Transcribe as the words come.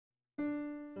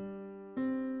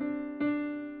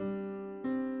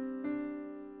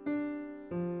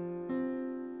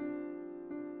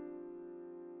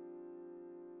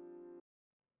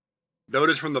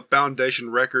Notice from the Foundation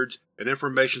Records and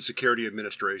Information Security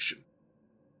Administration.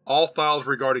 All files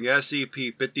regarding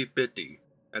SCP-5050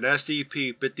 and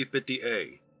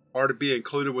SCP-5050-A are to be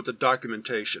included with the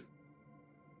documentation.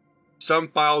 Some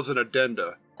files and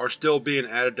addenda are still being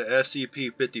added to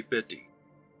SCP-5050.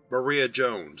 Maria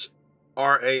Jones,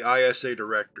 RAISA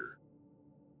Director.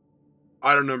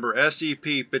 Item Number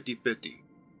SCP-5050.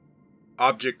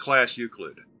 Object Class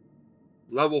Euclid.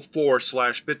 Level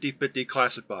 4/5050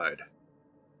 Classified.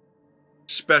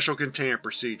 Special Containment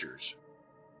Procedures.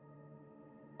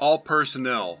 All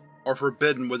personnel are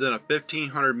forbidden within a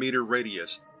 1500-meter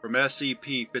radius from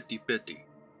SCP-5050.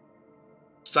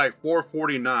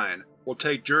 Site-449 will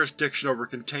take jurisdiction over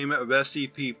containment of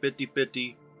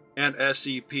SCP-5050 and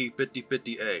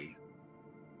SCP-5050-A.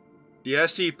 The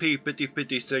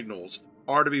SCP-5050 signals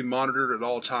are to be monitored at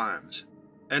all times.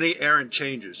 Any errant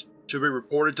changes should be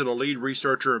reported to the lead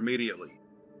researcher immediately.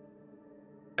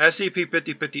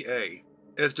 SCP-5050-A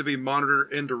is to be monitored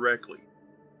indirectly.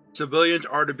 Civilians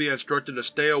are to be instructed to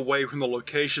stay away from the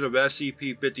location of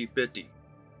SCP-5050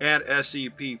 and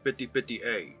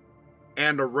SCP-5050-A,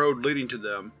 and the road leading to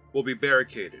them will be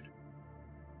barricaded.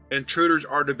 Intruders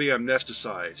are to be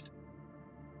amnesticized.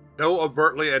 No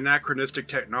overtly anachronistic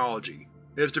technology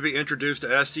is to be introduced to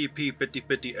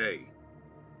SCP-5050-A.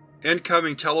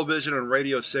 Incoming television and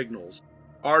radio signals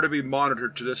are to be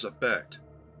monitored to this effect.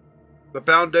 The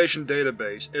Foundation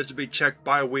database is to be checked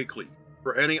bi-weekly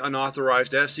for any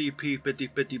unauthorized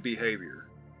SCP-5050 behavior.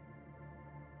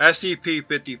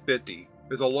 SCP-5050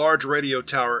 is a large radio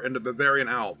tower in the Bavarian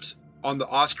Alps on the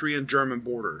Austrian-German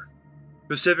border,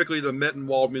 specifically the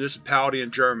Mittenwald municipality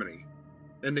in Germany,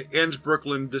 in the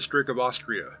Innsbruck-Land district of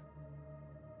Austria.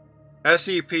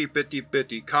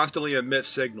 SCP-5050 constantly emits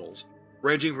signals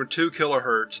ranging from 2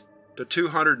 kHz to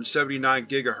 279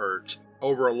 GHz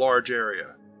over a large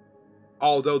area,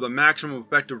 although the maximum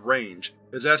effective range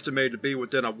is estimated to be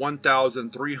within a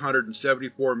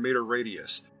 1,374 meter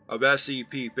radius of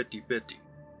SCP-5050.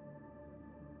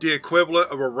 The equivalent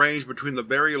of a range between the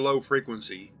very low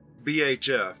frequency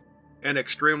VHF and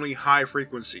extremely high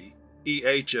frequency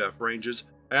EHF ranges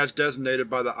as designated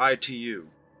by the ITU.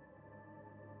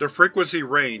 The frequency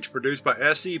range produced by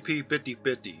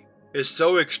SCP-5050 is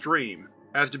so extreme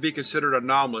as to be considered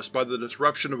anomalous by the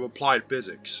disruption of applied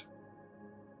physics.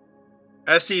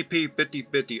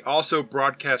 SCP-5050 also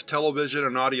broadcasts television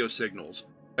and audio signals,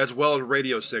 as well as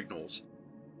radio signals.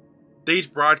 These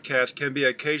broadcasts can be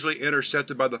occasionally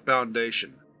intercepted by the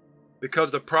Foundation.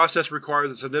 Because the process requires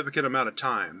a significant amount of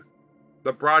time,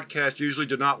 the broadcasts usually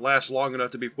do not last long enough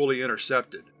to be fully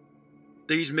intercepted.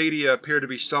 These media appear to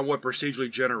be somewhat procedurally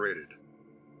generated.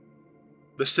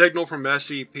 The signal from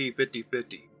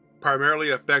SCP-5050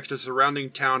 primarily affects the surrounding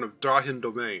town of Dragon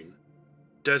domain,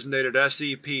 designated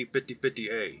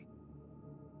SCP-5050-A.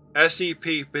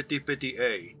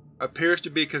 SCP-5050-A appears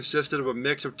to be consisted of a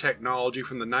mix of technology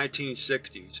from the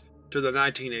 1960s to the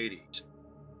 1980s.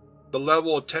 The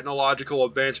level of technological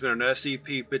advancement in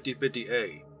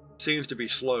SCP-5050-A seems to be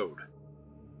slowed.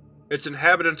 Its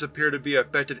inhabitants appear to be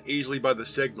affected easily by the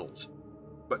signals,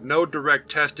 but no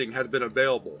direct testing has been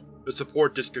available to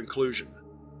support this conclusion.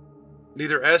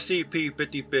 Neither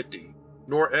SCP-5050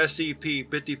 nor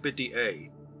SCP-5050-A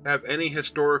have any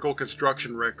historical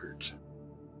construction records.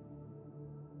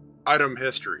 Item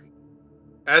History: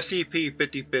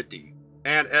 SCP-5050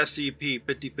 and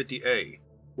SCP-5050-A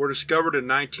were discovered in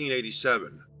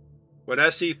 1987, when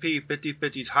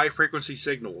SCP-5050's high-frequency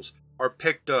signals are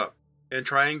picked up and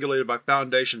triangulated by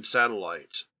Foundation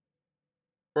satellites.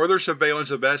 Further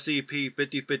surveillance of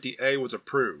SCP-5050-A was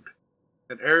approved,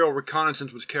 and aerial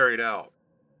reconnaissance was carried out.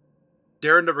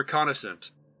 During the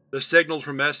reconnaissance, the signals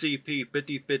from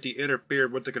SCP-5050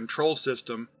 interfered with the control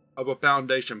system of a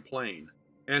Foundation plane,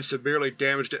 and severely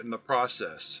damaged it in the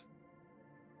process.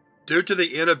 Due to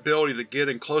the inability to get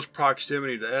in close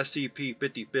proximity to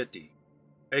SCP-5050,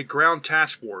 a ground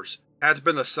task force has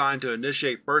been assigned to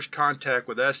initiate first contact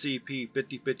with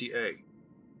SCP-5050-A.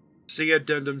 See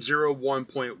Addendum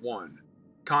 01.1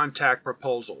 Contact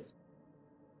Proposal.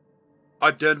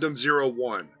 Addendum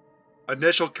 01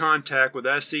 Initial Contact with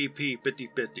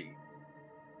SCP-5050.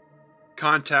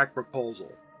 Contact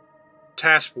Proposal.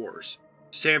 Task Force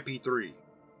SAMP-3.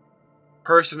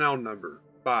 Personnel Number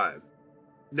 5.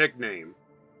 Nickname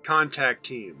Contact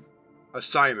Team.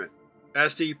 Assignment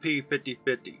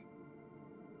SCP-5050.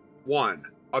 1.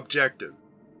 Objective: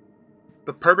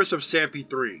 the purpose of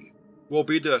SAMP-3 will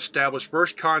be to establish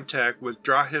first contact with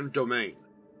Dragon domain,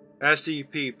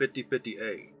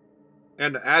 SCP-5050-A,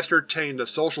 and to ascertain the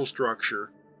social structure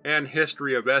and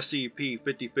history of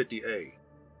SCP-5050-A.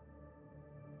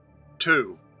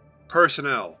 2.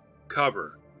 Personnel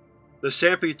Cover. The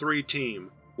SCP-3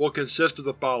 team will consist of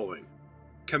the following: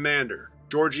 Commander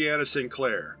Georgiana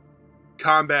Sinclair,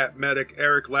 Combat Medic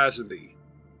Eric Lazenby,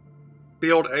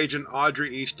 Field Agent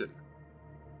Audrey Easton,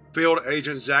 Field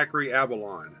Agent Zachary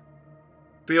Avalon,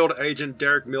 Field Agent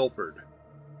Derek Milford.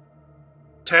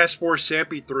 Task Force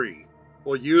SCP-3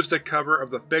 will use the cover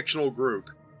of the fictional group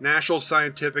National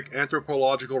Scientific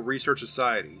Anthropological Research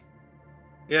Society,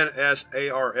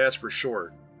 NSARS for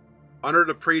short, under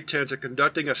the pretense of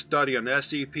conducting a study on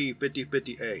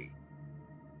SCP-5050-A.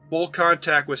 Full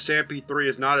contact with SCP-3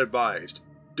 is not advised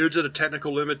due to the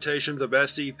technical limitations of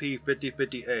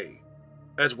SCP-5050-A,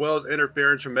 as well as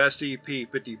interference from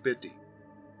SCP-5050.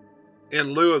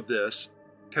 In lieu of this,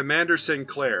 Commander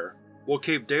Sinclair will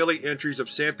keep daily entries of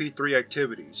SCP-3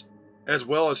 activities, as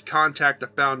well as contact the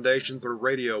Foundation through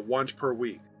radio once per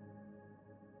week.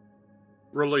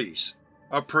 Release.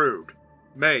 Approved.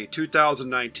 May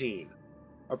 2019.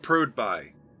 Approved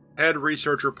by Head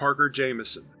Researcher Parker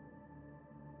Jameson.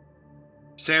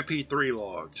 SCP-3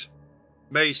 Logs.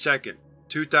 May 2,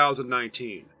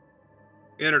 2019.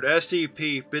 Entered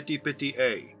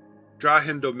SCP-5050-A,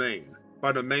 Dragon Domain,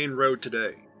 by the main road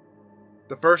today.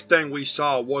 The first thing we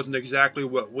saw wasn't exactly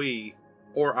what we,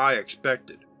 or I,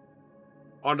 expected.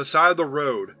 On the side of the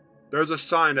road, there's a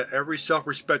sign that every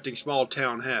self-respecting small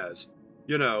town has.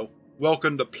 You know,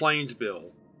 welcome to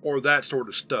Plainsville, or that sort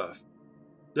of stuff.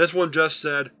 This one just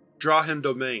said, Dragon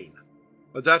Domain,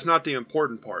 but that's not the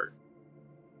important part.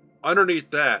 Underneath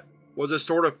that was a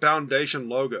sort of Foundation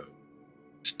logo.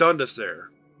 Stunned us there.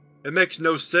 It makes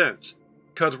no sense,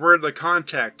 cause we're the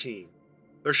contact team.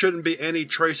 There shouldn't be any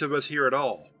trace of us here at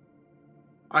all.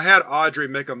 I had Audrey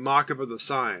make a mock-up of the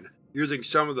sign, using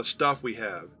some of the stuff we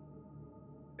have.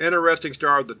 Interesting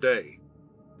start of the day.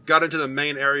 Got into the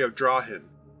main area of Drahen.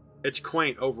 It's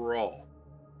quaint overall.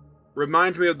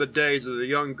 Reminds me of the days as a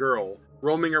young girl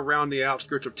roaming around the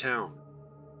outskirts of town.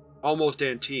 Almost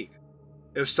antique,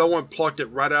 if someone plucked it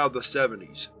right out of the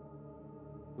 70s.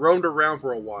 Roamed around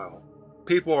for a while.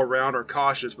 People around are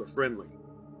cautious but friendly.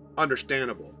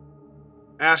 Understandable.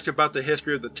 Asked about the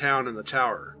history of the town and the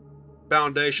tower.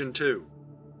 Foundation too.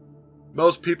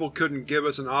 Most people couldn't give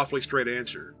us an awfully straight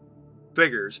answer.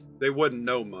 Figures they wouldn't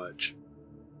know much.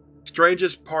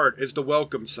 Strangest part is the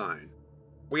welcome sign.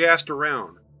 We asked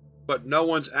around, but no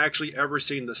one's actually ever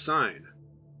seen the sign.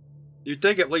 You'd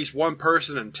think at least one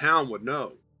person in town would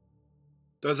know.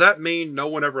 Does that mean no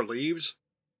one ever leaves?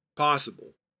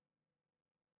 Possible.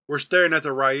 We're staying at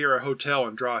the Riera Hotel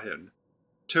in Drahen.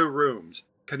 2 rooms,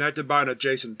 connected by an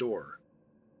adjacent door.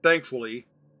 Thankfully,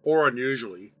 or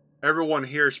unusually, everyone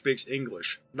here speaks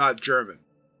English, not German.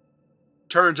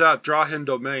 Turns out Dragon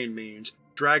Domain means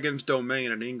Dragon's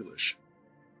Domain in English.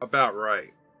 About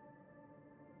right.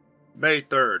 May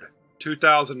 3,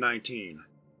 2019.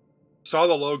 Saw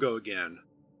the logo again.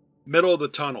 Middle of the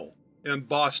tunnel,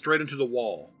 embossed straight into the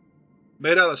wall.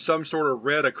 Made out of some sort of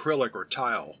red acrylic or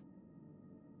tile.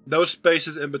 No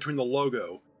spaces in between the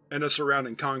logo and the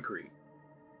surrounding concrete.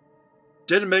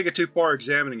 Didn't make it too far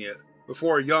examining it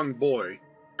before a young boy,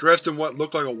 dressed in what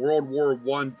looked like a World War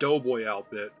I doughboy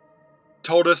outfit,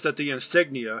 told us that the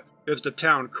insignia is the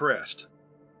town crest.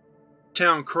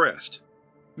 Town crest.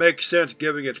 Makes sense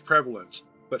given its prevalence,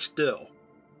 but still.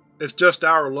 It's just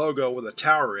our logo with a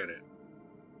tower in it.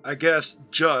 I guess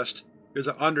 "just" is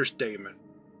an understatement,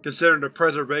 considering the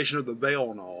preservation of the veil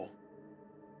and all.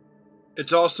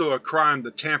 It's also a crime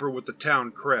to tamper with the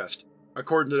town crest,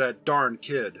 according to that darn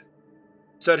kid.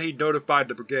 Said he'd notified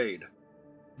the brigade.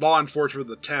 Law enforcement of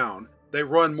the town, they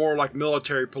run more like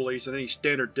military police than any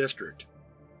standard district.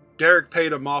 Derek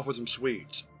paid him off with some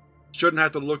sweets. Shouldn't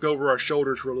have to look over our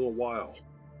shoulders for a little while.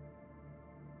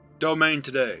 Domain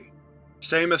today.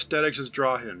 Same aesthetics as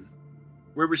Drahen.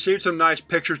 We received some nice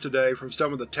pictures today from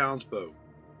some of the townsfolk.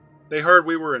 They heard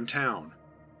we were in town.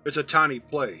 It's a tiny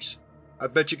place. I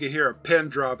bet you could hear a pin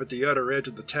drop at the other edge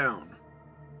of the town.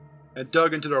 And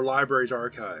dug into their library's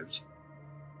archives.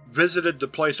 Visited the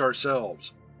place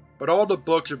ourselves, but all the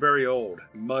books are very old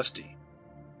and musty.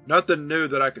 Nothing new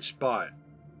that I could spot.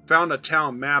 Found a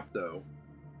town map though.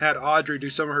 Had Audrey do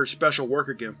some of her special work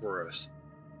again for us.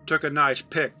 Took a nice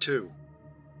pic too.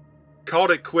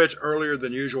 Called it quits earlier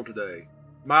than usual today.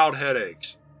 Mild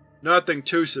headaches. Nothing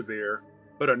too severe,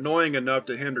 but annoying enough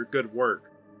to hinder good work.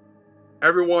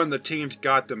 Everyone in the team's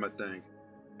got them, I think.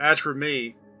 As for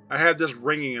me, I have this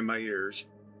ringing in my ears.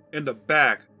 In the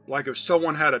back, like if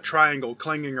someone had a triangle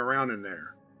clinging around in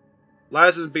there.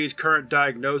 Lazenby's current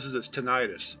diagnosis is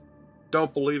tinnitus.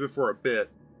 Don't believe it for a bit.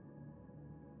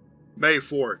 May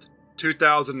 4th,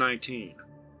 2019.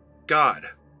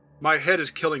 God, my head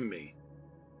is killing me.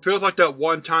 Feels like that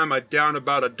one time I downed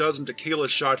about a dozen tequila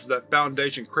shots at that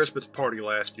Foundation Christmas party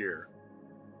last year.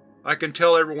 I can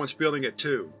tell everyone's feeling it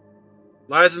too.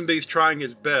 Lazenby's trying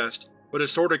his best, but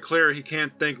it's sorta clear he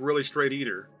can't think really straight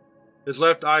either. His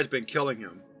left eye's been killing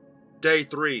him. Day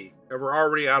 3, and we're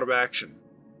already out of action.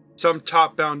 Some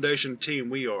top Foundation team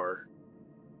we are.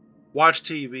 Watch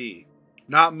TV.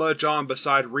 Not much on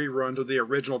besides reruns of the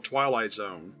original Twilight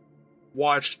Zone.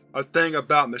 Watched A Thing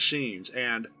About Machines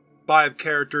and 5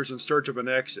 Characters in Search of an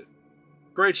Exit.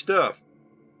 Great stuff.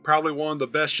 Probably one of the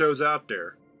best shows out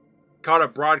there. Caught a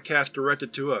broadcast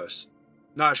directed to us.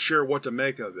 Not sure what to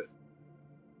make of it.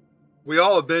 We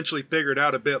all eventually figured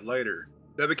out a bit later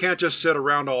that we can't just sit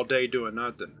around all day doing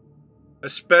nothing.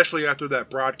 Especially after that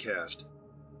broadcast.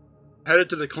 Headed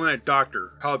to the clinic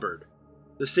doctor, Hubbard,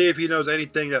 to see if he knows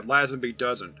anything that Lazenby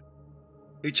doesn't.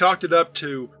 He chalked it up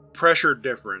to pressure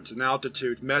difference and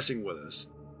altitude messing with us,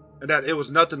 and that it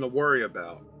was nothing to worry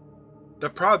about.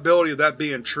 The probability of that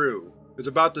being true is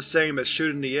about the same as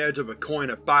shooting the edge of a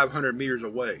coin at 500 meters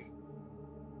away.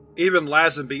 Even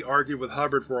Lazenby argued with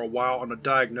Hubbard for a while on the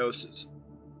diagnosis.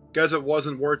 Guess it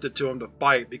wasn't worth it to him to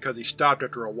fight because he stopped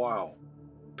after a while.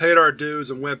 Paid our dues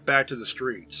and went back to the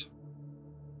streets.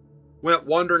 Went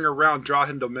wandering around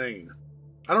Dragon Domain.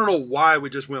 I don't know why we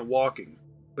just went walking,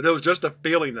 but it was just a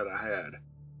feeling that I had.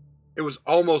 It was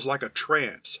almost like a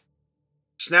trance.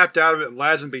 Snapped out of it and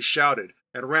Lazenby shouted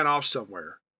and ran off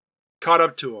somewhere. Caught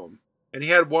up to him, and he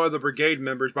had one of the brigade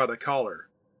members by the collar.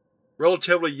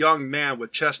 Relatively young man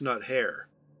with chestnut hair.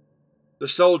 The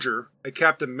soldier, a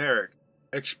Captain Merrick,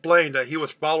 explained that he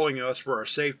was following us for our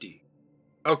safety.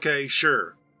 Okay,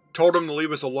 sure. Told him to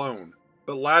leave us alone,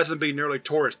 but Lazenby nearly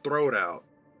tore his throat out.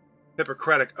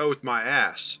 Hippocratic oath my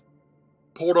ass.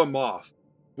 Pulled him off.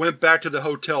 Went back to the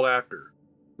hotel after.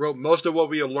 Wrote most of what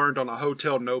we had learned on a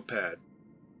hotel notepad.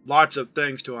 Lots of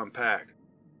things to unpack.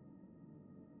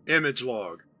 Image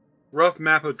log. Rough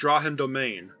map of Dragon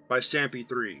Domain by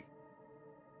Sampi-3.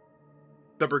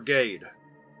 The Brigade.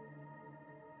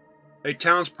 A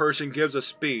townsperson gives a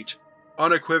speech,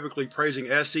 unequivocally praising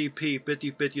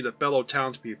SCP-5050 to fellow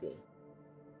townspeople.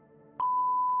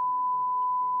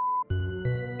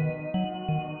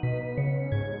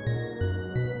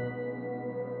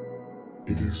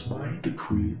 It is my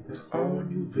decree that our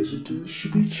new visitors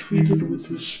should be treated with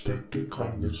respect and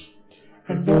kindness,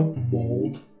 and not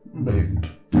mauled, maimed,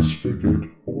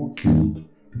 disfigured, or killed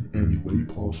in any way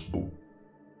possible.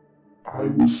 I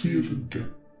will see if and get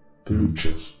their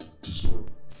just desert.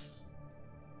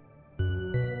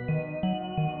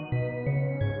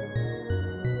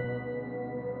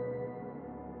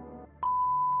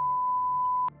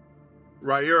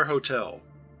 Rayur Hotel.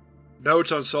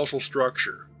 Notes on social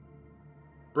structure.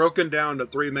 Broken down into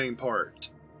 3 main parts.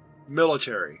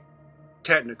 Military,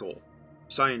 technical,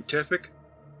 scientific,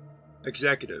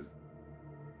 executive.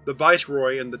 The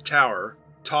Viceroy and the Tower,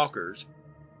 talkers,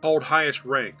 hold highest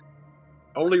rank,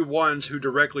 only ones who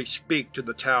directly speak to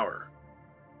the Tower.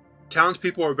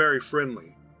 Townspeople are very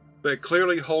friendly, but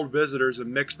clearly hold visitors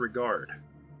in mixed regard.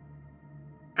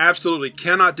 Absolutely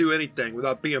cannot do anything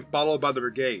without being followed by the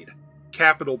Brigade,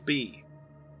 capital B.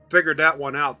 Figured that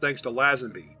one out thanks to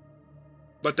Lazenby.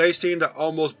 But they seem to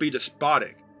almost be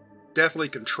despotic, definitely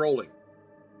controlling.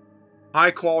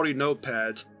 High-quality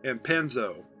notepads and pens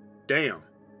though, damn.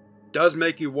 Does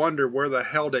make you wonder where the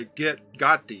hell they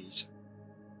got these.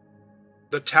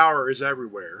 The Tower is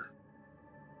everywhere.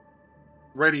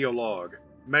 Radio log,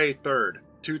 May 3rd,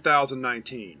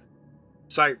 2019.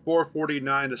 Site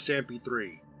 449 to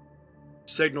Sampi-3.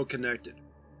 Signal connected.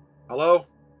 Hello?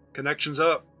 Connection's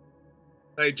up.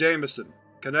 Hey Jameson,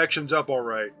 connection's up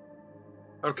alright.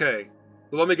 Okay,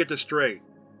 so let me get this straight.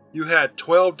 You had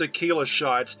 12 tequila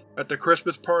shots at the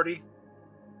Christmas party?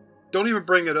 Don't even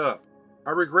bring it up.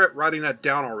 I regret writing that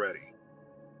down already.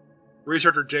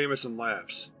 Researcher Jameson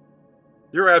laughs.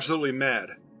 You're absolutely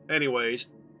mad. Anyways,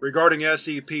 regarding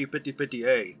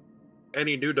SCP-5050-A,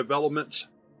 any new developments?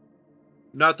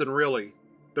 Nothing really.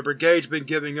 The Brigade's been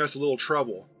giving us a little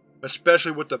trouble,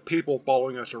 especially with the people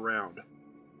following us around.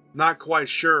 Not quite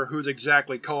sure who's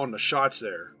exactly calling the shots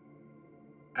there.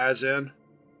 As in?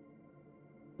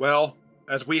 Well,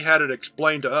 as we had it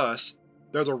explained to us,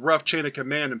 there's a rough chain of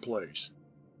command in place.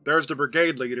 There's the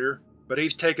Brigade leader, but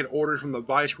he's taken orders from the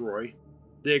Viceroy.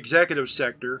 The Executive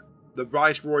Sector, the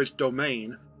Viceroy's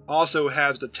domain, also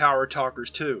has the Tower Talkers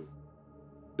too.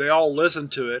 They all listen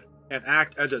to it and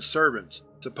act as its servants,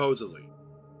 supposedly.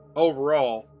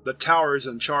 Overall, the Tower is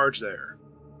in charge there.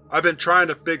 I've been trying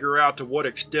to figure out to what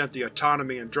extent the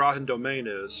autonomy in Dragon Domain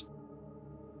is.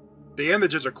 The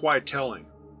images are quite telling.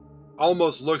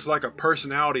 Almost looks like a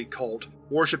personality cult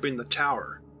worshipping the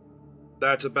Tower.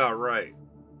 That's about right.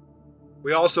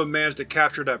 We also managed to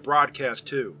capture that broadcast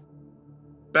too.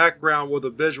 Background with a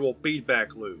visual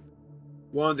feedback loop.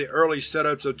 One of the early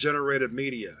setups of generated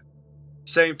media.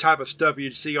 Same type of stuff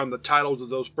you'd see on the titles of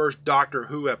those first Doctor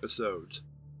Who episodes.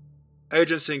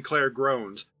 Agent Sinclair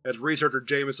groans as Researcher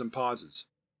Jameson pauses.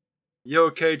 You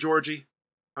okay, Georgie?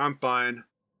 I'm fine.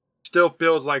 Still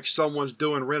feels like someone's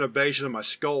doing renovation in my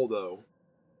skull, though.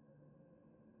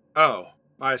 Oh,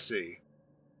 I see.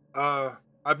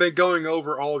 I've been going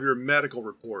over all of your medical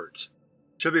reports.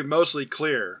 Should be mostly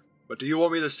clear, but do you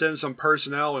want me to send some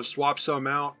personnel and swap some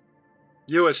out?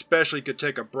 You especially could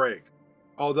take a break,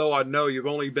 although I know you've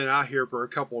only been out here for a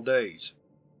couple days.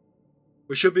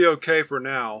 We should be okay for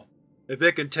now. If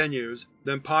it continues,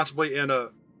 then possibly in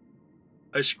a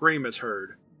scream is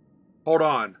heard. Hold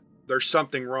on, there's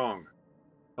something wrong.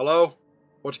 Hello?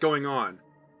 What's going on?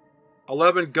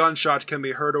 11 gunshots can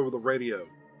be heard over the radio,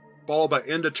 followed by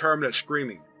indeterminate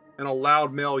screaming, and a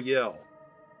loud male yell.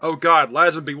 Oh god,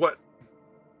 Lazenby, what?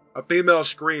 A female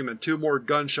scream and 2 more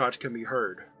gunshots can be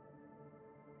heard.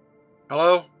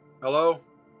 Hello? Hello?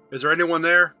 Is there anyone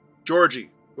there?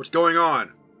 Georgie, what's going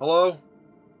on? Hello?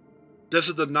 This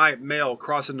is the night mail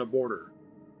crossing the border,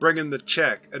 bringing the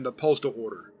check and the postal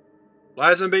order.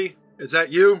 Lazenby, is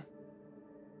that you?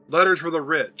 Letters for the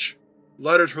rich.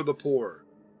 Letters for the poor.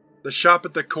 The shop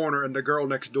at the corner and the girl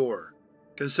next door.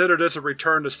 Consider this a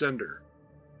return to sender.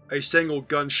 A single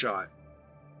gunshot.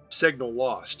 Signal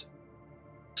lost.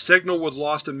 Signal was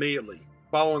lost immediately,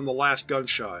 following the last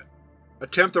gunshot.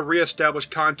 Attempt to re-establish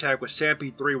contact with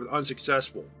SCP-3 was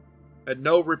unsuccessful, and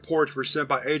no reports were sent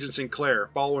by Agent Sinclair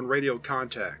following radio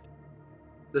contact.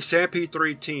 The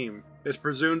SCP-3 team is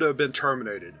presumed to have been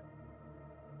terminated.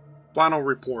 Final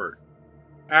Report.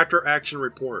 After Action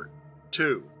Report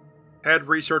 2. Head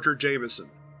Researcher Jameson.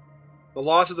 The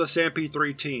loss of the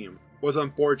SCP-3 team was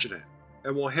unfortunate,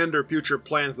 and will hinder future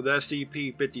plans with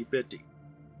SCP-5050.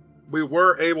 We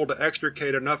were able to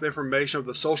extricate enough information of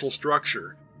the social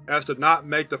structure as to not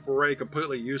make the foray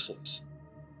completely useless.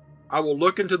 I will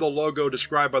look into the logo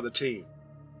described by the team.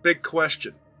 Big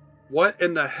question. What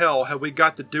in the hell have we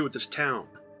got to do with this town?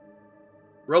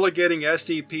 Relegating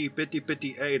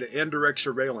SCP-5050-A to indirect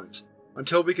surveillance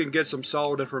until we can get some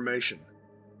solid information.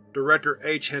 Director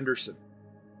H. Henderson.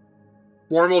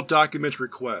 Formal Documents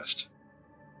Request.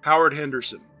 Howard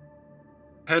Henderson.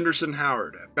 Henderson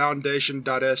Howard at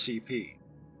Foundation.scp.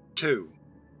 2.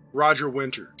 Roger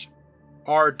Winters.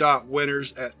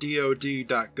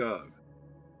 R.Winters@DOD.gov.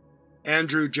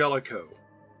 Andrew Jellicoe.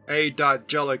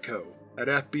 A.Jellicoe at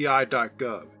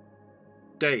FBI.gov.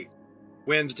 Date: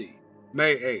 Wednesday,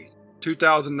 May 8,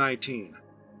 2019,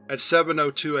 at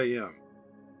 7:02 a.m.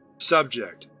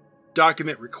 Subject: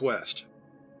 Document Request.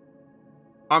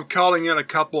 I'm calling in a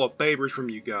couple of favors from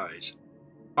you guys.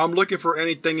 I'm looking for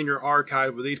anything in your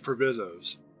archive with these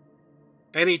provisos.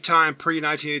 Any time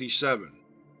pre-1987.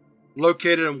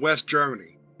 Located in West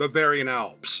Germany, Bavarian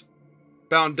Alps.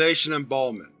 Foundation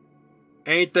involvement.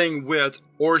 Anything with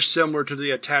or similar to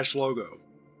the attached logo.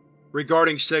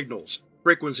 Regarding signals,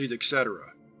 frequencies,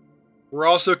 etc. We're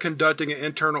also conducting an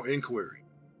internal inquiry,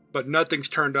 but nothing's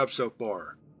turned up so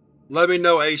far. Let me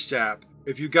know ASAP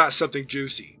if you got something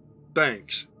juicy.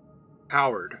 Thanks.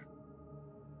 Howard.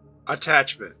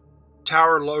 Attachment: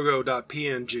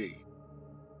 TowerLogo.png.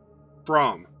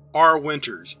 From R.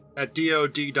 Winters at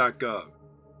DOD.gov.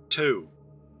 2.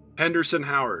 Henderson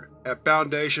Howard at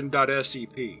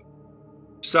Foundation.scp.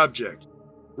 Subject: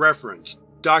 Reference: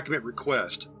 Document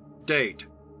Request. Date: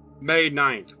 May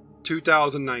 9th,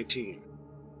 2019.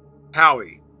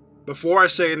 Howie, before I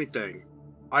say anything,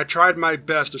 I tried my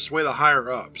best to sway the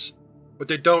higher-ups, but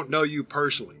they don't know you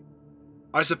personally.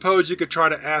 I suppose you could try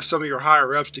to ask some of your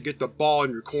higher-ups to get the ball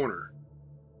in your corner.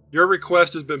 Your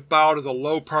request has been filed as a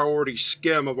low-priority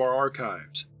skim of our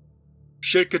archives.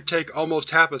 Shit could take almost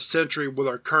half a century with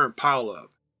our current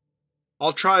pile-up.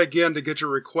 I'll try again to get your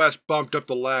request bumped up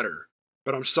the ladder,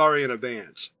 but I'm sorry in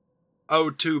advance.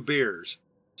 Ode 2 Beers.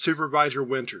 Supervisor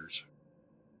Winters.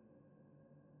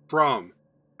 From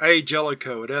A.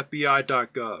 Jellicoe at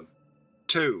FBI.gov.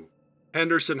 2.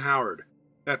 Henderson Howard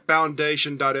at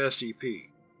Foundation.scp.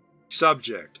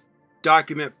 Subject: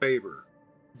 Document Favor.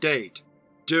 Date: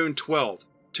 June 12,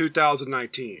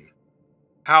 2019.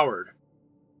 Howard,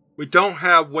 we don't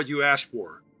have what you asked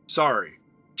for. Sorry.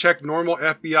 Check normal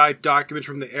FBI documents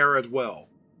from the era as well.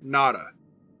 Nada.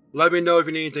 Let me know if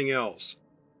you need anything else.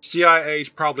 CIA's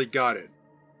probably got it.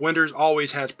 Winters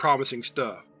always has promising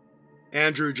stuff.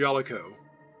 Andrew Jellicoe,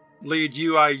 Lead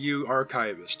UIU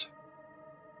Archivist.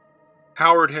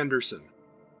 Howard Henderson.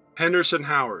 Henderson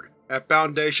Howard at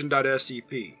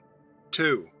Foundation.scp.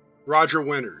 2. Roger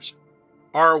Winters.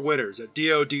 R. Winters at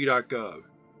DoD.gov.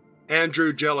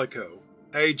 Andrew Jellicoe,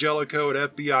 A. Jellicoe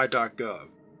at FBI.gov.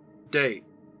 Date: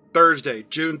 Thursday,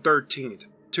 June 13,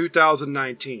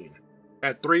 2019,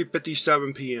 at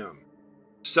 3:57 p.m.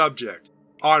 Subject: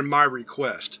 On my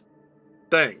request.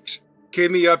 Thanks.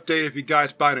 Keep me updated if you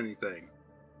guys find anything.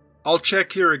 I'll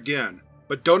check here again,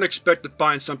 but don't expect to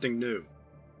find something new.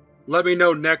 Let me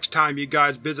know next time you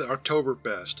guys visit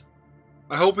Oktoberfest.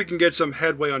 I hope we can get some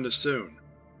headway on this soon.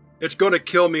 It's gonna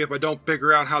kill me if I don't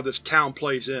figure out how this town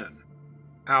plays in.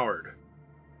 Howard.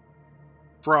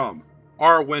 From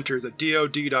R. Winters at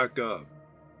DoD.gov.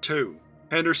 To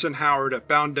Henderson Howard at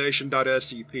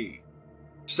Foundation.scp.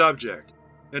 Subject: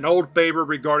 An old favor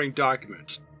regarding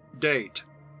documents. Date: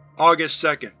 August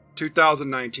 2nd,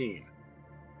 2019.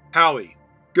 Howie,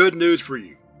 good news for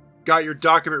you. Got your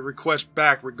document request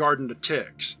back regarding the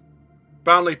ticks.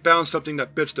 Finally found something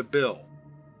that fits the bill.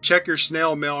 Check your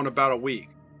snail mail in about a week.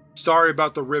 Sorry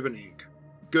about the ribbon ink.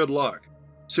 Good luck.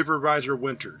 Supervisor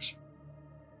Winters.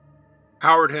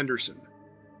 Howard Henderson.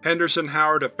 Henderson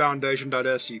Howard at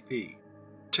Foundation.scp.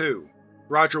 2.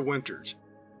 Roger Winters.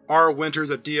 R. Winters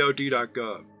at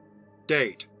DoD.gov.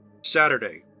 Date: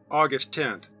 Saturday, August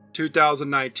 10th,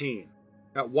 2019,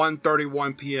 at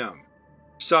 1:31 p.m.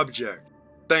 Subject: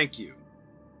 Thank you.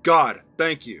 God,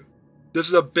 thank you. This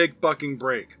is a big fucking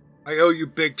break. I owe you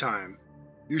big time.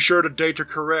 You sure the dates are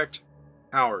correct?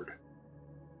 Howard.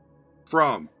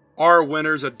 From R.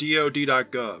 Winters at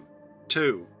DoD.gov.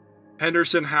 To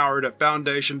Henderson Howard at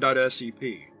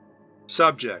Foundation.scp.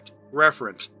 Subject: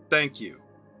 Reference: Thank you.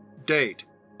 Date: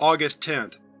 August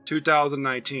 10th,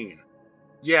 2019.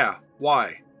 Yeah,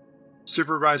 why?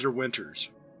 Supervisor Winters.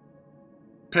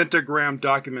 Pentagram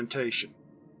Documentation.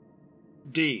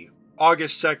 D.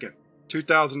 August 2nd,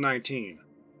 2019.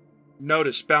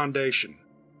 Notice: Foundation.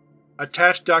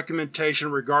 Attached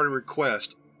documentation regarding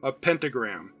request of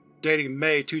Pentagram, dating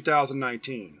May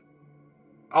 2019.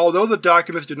 Although the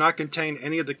documents do not contain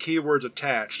any of the keywords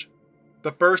attached,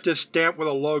 the first is stamped with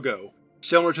a logo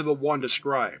similar to the one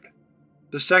described.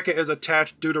 The second is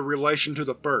attached due to relation to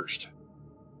the first.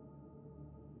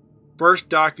 First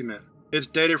document is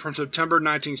dated from September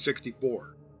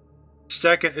 1964.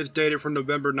 Second is dated from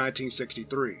November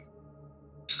 1963.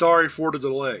 Sorry for the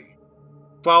delay.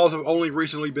 Files have only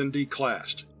recently been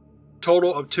declassed.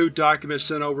 Total of 2 documents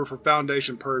sent over for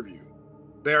Foundation purview.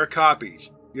 They are copies.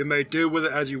 You may do with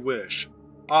it as you wish.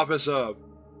 Office of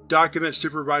Document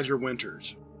Supervisor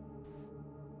Winters.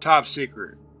 Top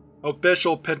Secret.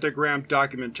 Official Pentagram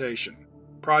Documentation.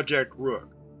 Project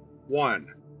Rook.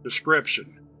 1.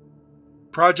 Description: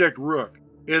 Project Rook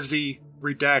is the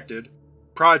redacted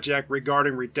project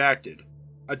regarding redacted.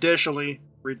 Additionally,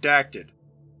 redacted.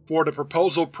 For the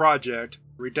proposal project,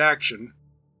 redaction.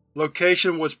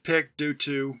 Location was picked due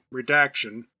to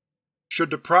redaction. Should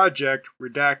the project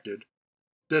redacted.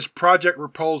 This project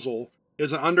proposal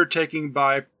is an undertaking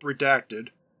by redacted,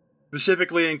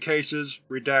 specifically in cases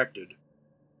redacted.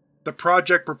 The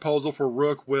project proposal for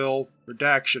Rook will,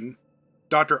 redaction,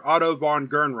 Dr. Otto von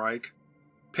Gernreich,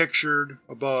 pictured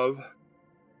above,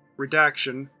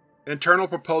 redaction. Internal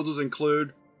proposals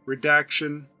include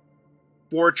redaction,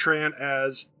 Fortran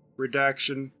as,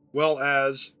 redaction, well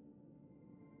as,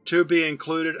 to be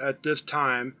included at this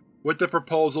time with the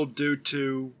proposal due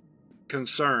to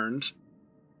concerns.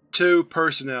 2.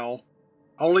 Personnel.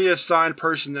 Only assigned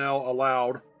personnel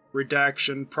allowed,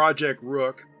 redaction, Project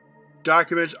Rook.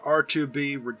 Documents are to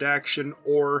be redaction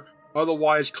or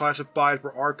otherwise classified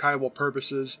for archival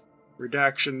purposes.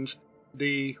 Redactions.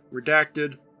 The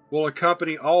redacted will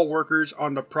accompany all workers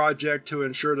on the project to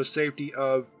ensure the safety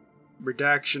of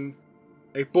redaction.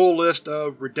 A full list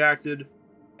of redacted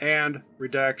and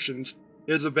redactions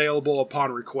is available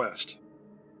upon request.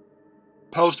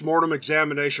 Post-mortem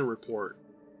examination report.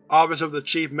 Office of the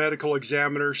Chief Medical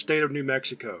Examiner, State of New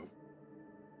Mexico.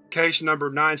 Case number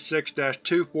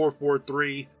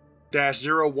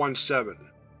 96-2443-017.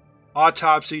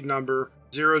 Autopsy number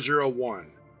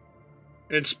 001.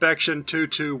 Inspection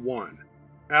 221.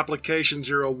 Application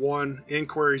 01,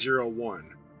 Inquiry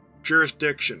 01.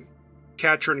 Jurisdiction: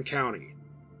 Catron County.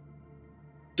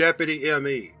 Deputy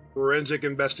M.E., Forensic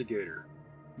Investigator.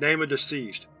 Name of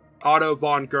deceased: Otto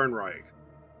von Gernreich.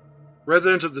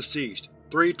 Residence of deceased: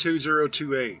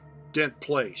 32028, Dent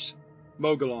Place,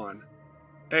 Mogollon.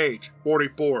 Age: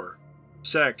 44.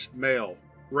 Sex: male.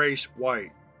 Race: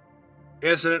 white.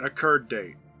 Incident occurred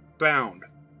date: Found: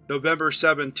 November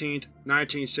 17,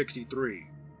 1963.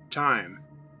 Time: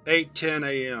 8:10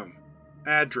 a.m.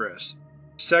 Address: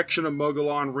 Section of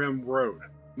Mogollon Rim Road,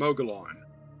 Mogollon.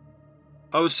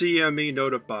 OCME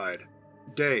notified.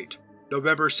 Date: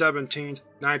 November 17,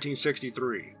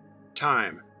 1963.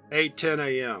 Time: 8:10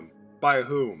 a.m. By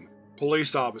whom?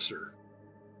 Police officer.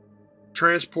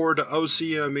 Transported to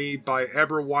OCME by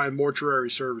Eberwein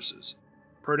Mortuary Services.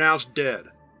 Pronounced dead.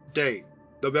 Date: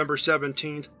 November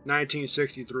 17,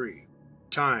 1963.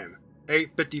 Time: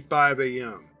 8:55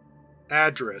 a.m.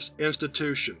 Address: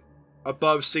 Institution.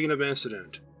 Above scene of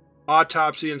incident.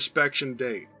 Autopsy inspection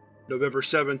date: November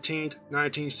 17,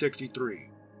 1963.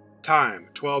 Time: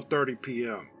 12:30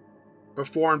 p.m.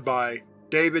 Performed by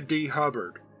David D.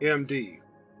 Hubbard, M.D.,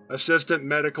 Assistant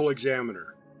Medical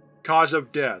Examiner. Cause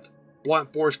of death: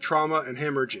 blunt force trauma and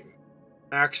hemorrhaging.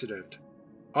 Accident.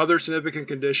 Other significant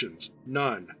conditions: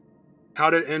 none. How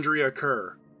did injury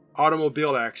occur?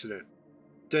 Automobile accident.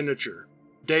 Signature: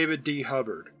 David D.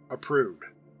 Hubbard. Approved.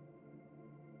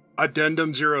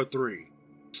 Addendum 03.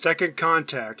 Second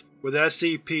Contact with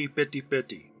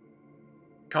SCP-5050.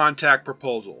 Contact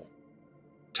Proposal.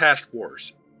 Task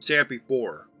Force: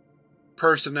 SCP-4.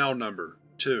 Personnel Number: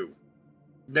 2.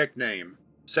 Nickname: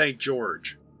 St.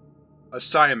 George.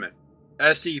 Assignment: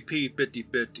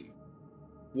 SCP-5050.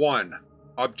 1.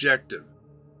 Objective: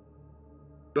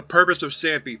 the purpose of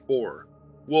SCP-4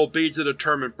 will be to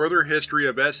determine further history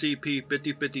of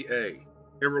SCP-5050-A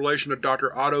in relation to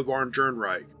Dr. Otto von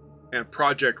Jernreich and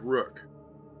Project Rook.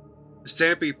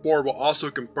 SCP-4 will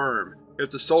also confirm if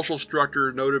the social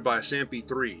structure noted by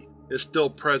SCP-3 is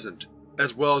still present,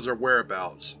 as well as their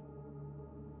whereabouts.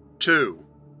 2.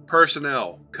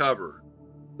 Personnel Cover.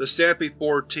 The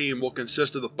SCP-4 team will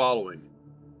consist of the following: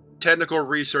 Technical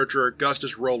Researcher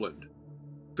Augustus Rowland,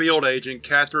 Field Agent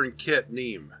Catherine Kitt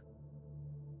Neem.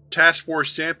 Task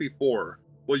Force SCP-4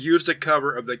 will use the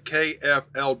cover of the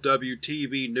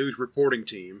KFLW-TV News Reporting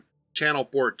Team, Channel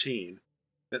 14,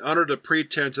 and under the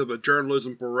pretense of a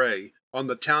journalism foray on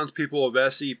the townspeople of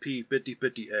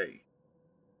SCP-5050-A.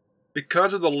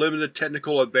 Because of the limited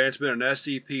technical advancement in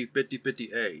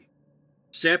SCP-5050-A,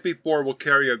 SCP-4 will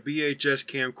carry a VHS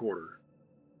camcorder.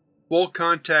 Full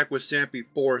contact with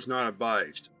SCP-4 is not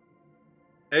advised.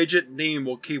 Agent Neem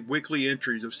will keep weekly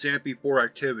entries of SCP-4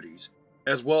 activities,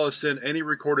 as well as send any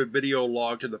recorded video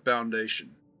log to the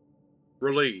Foundation.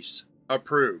 Release: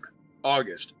 Approved.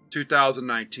 August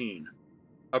 2019.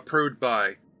 Approved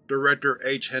by Director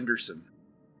H. Henderson.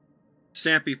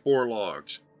 SCP-4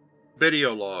 Logs.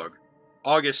 Video Log: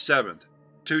 August 7,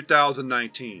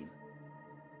 2019.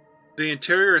 The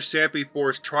interior of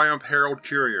SCP-4's Triumph Herald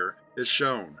Courier is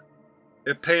shown.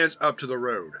 It pans up to the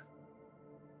road.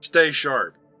 Stay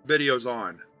sharp. Video's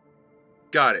on.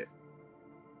 Got it.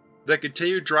 They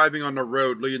continue driving on the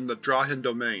road leading to the Drachen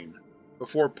domain,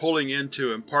 before pulling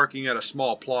into and parking at a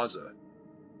small plaza.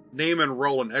 Neem and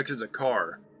Roland exit the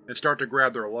car and start to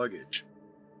grab their luggage.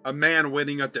 A man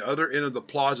waiting at the other end of the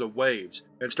plaza waves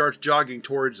and starts jogging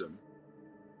towards them.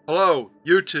 "Hello,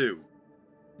 you two."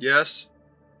 "Yes?"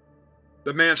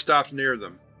 The man stops near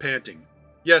them, panting.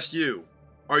 "Yes, you.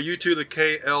 Are you two the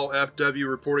KLFW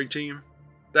reporting team?"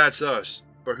 "That's us.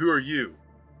 But who are you?"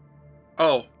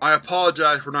 "Oh, I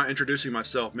apologize for not introducing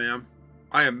myself, ma'am.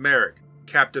 I am Merrick,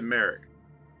 Captain Merrick.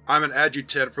 I'm an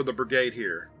adjutant for the brigade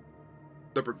here."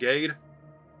 "The brigade?"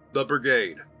 "The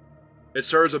brigade. It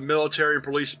serves a military and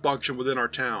police function within our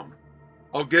town.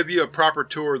 I'll give you a proper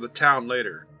tour of the town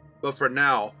later, but for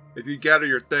now, if you gather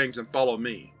your things and follow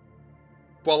me."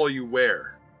 "Follow you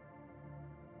where?"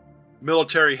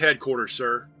 "Military headquarters,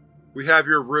 sir. We have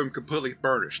your room completely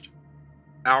furnished."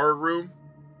 "Our room?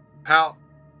 How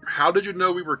did you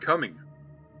know we were coming?"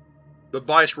 "The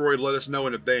Viceroy let us know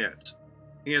in advance.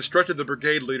 He instructed the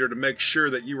brigade leader to make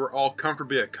sure that you were all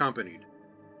comfortably accompanied."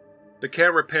 The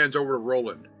camera pans over to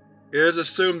Roland. It is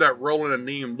assumed that Roland and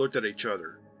Neem looked at each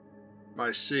other.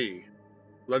 "I see.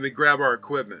 Let me grab our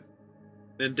equipment."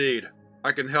 "Indeed.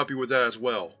 I can help you with that as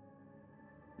well."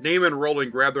 Neem and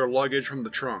Roland grab their luggage from the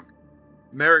trunk.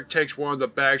 Merrick takes one of the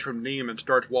bags from Neem and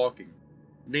starts walking.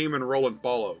 Neem and Roland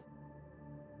follow.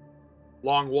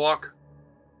 "Long walk?"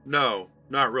 "No,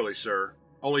 not really, sir.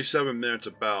 Only 7 minutes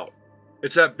about.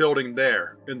 It's that building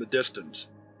there, in the distance."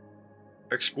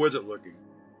 "Exquisite looking."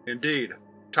 "Indeed.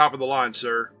 Top of the line,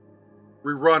 sir.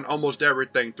 We run almost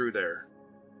everything through there."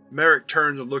 Merrick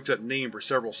turns and looks at Neem for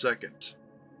several seconds.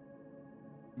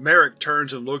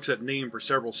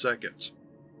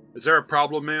 "Is there a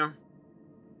problem, ma'am?"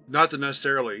 "Not that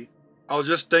necessarily. I was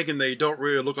just thinking that you don't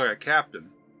really look like a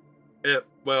captain."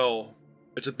 Well,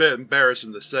 it's a bit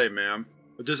embarrassing to say, ma'am,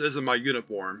 but this isn't my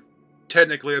uniform.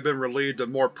 Technically I've been relieved of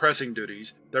more pressing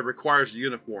duties that requires a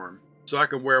uniform, so I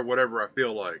can wear whatever I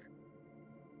feel like."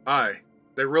 "Aye,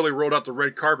 they really rolled out the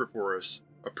red carpet for us.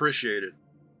 Appreciate it."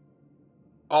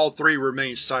 All three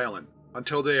remain silent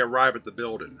until they arrive at the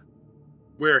building.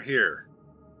 "We're here."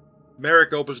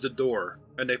 Merrick opens the door,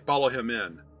 and they follow him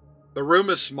in. The room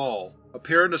is small,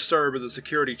 appearing to serve as a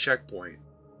security checkpoint.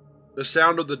 The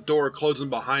sound of the door closing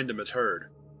behind him is heard.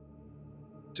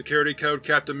 Security code,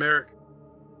 Captain Merrick?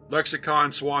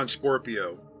 Lexicon Swan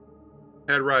Scorpio.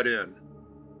 Head right in.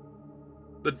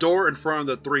 The door in front of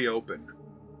the three open.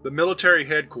 The military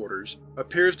headquarters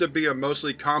appears to be a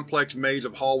mostly complex maze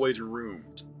of hallways and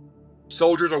rooms.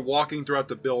 Soldiers are walking throughout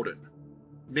the building.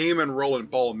 Neem and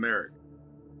Roland follow Merrick.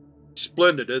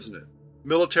 Splendid, isn't it?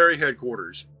 Military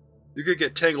headquarters. You could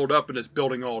get tangled up in this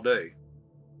building all day.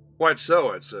 Quite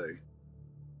so, I'd say.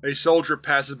 A soldier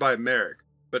passes by Merrick,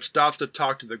 but stops to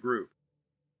talk to the group.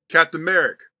 Captain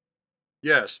Merrick!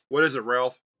 Yes, what is it,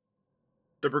 Ralph?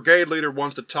 The brigade leader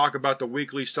wants to talk about the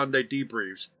weekly Sunday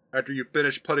debriefs after you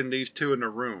finish putting these two in the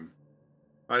room.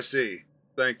 I see.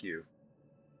 Thank you.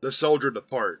 The soldier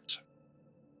departs.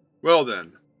 Well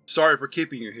then, sorry for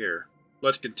keeping you here.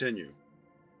 Let's continue.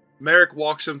 Merrick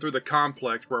walks him through the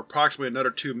complex for approximately another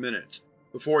 2 minutes,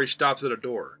 before he stops at a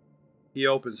door. He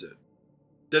opens it.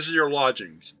 This is your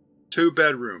lodgings. 2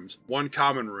 bedrooms, 1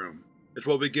 common room, is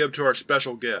what we give to our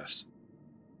special guests.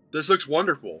 This looks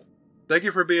wonderful. Thank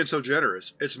you for being so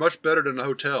generous. It's much better than a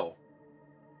hotel.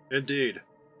 Indeed.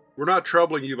 We're not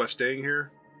troubling you by staying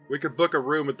here. We could book a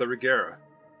room at the Rigera.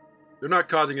 You're not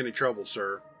causing any trouble,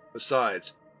 sir.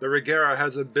 Besides, the Rigera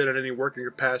hasn't been in any working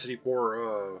capacity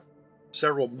for,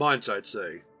 several months, I'd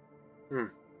say.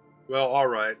 Well,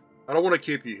 alright. I don't want to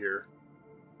keep you here.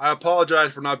 I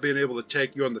apologize for not being able to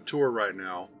take you on the tour right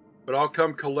now, but I'll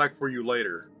come collect for you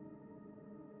later.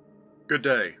 Good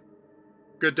day.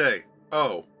 Good day.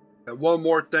 Oh, and one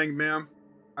more thing, ma'am.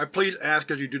 I please ask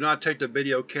that you do not take the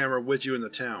video camera with you in the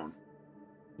town.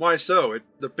 Why so? It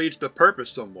defeats the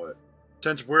purpose somewhat,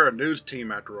 since we're a news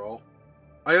team after all.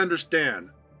 I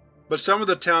understand, but some of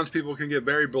the townspeople can get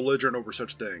very belligerent over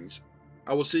such things.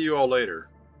 I will see you all later.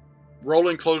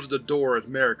 Roland closes the door as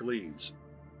Merrick leaves.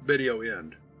 Video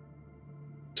end.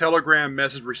 Telegram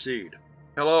message received.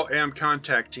 Hello, AM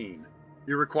contact team.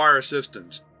 You require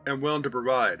assistance. Am willing to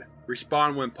provide.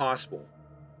 Respond when possible.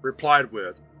 Replied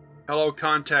with, Hello,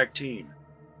 contact team.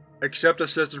 Accept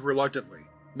assistance reluctantly.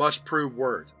 Must prove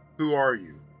worth. Who are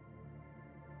you?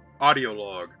 Audio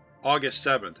log. August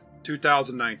 7th,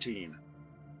 2019.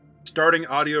 Starting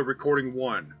audio recording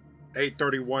 1.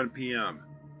 8:31 p.m.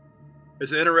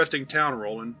 It's an interesting town,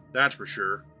 Roland, that's for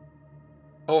sure.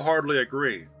 Wholeheartedly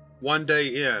agree. 1 day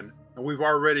in, and we've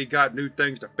already got new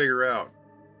things to figure out.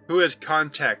 Who is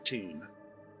contact team?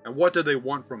 And what do they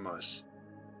want from us?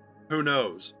 Who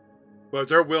knows? But if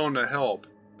they're willing to help,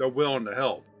 they're willing to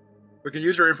help. We can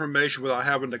use their information without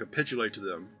having to capitulate to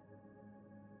them.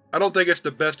 I don't think it's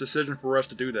the best decision for us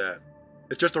to do that.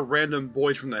 It's just a random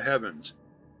voice from the heavens.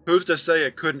 Who's to say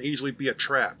it couldn't easily be a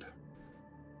trap?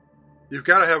 You've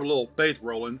got to have a little faith,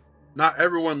 Roland. Not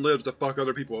everyone lives to fuck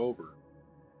other people over.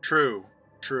 True,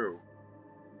 true.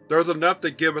 There's enough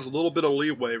to give us a little bit of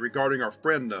leeway regarding our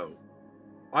friend, though.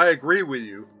 I agree with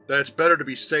you that it's better to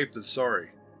be safe than sorry.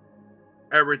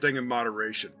 Everything in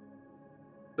moderation.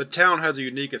 The town has a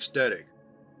unique aesthetic.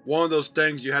 One of those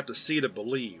things you have to see to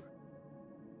believe.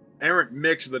 Errant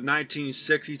mix of the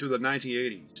 1960s through the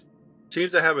 1980s.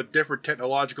 Seems to have a different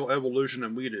technological evolution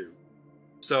than we do.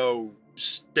 So,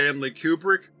 Stanley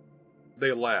Kubrick?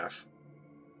 They laugh.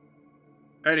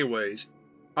 Anyways,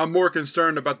 I'm more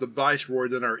concerned about the Viceroy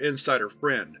than our insider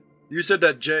friend. You said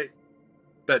that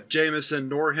Jameson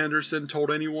nor Henderson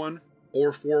told anyone,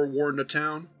 or forewarned the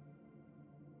town?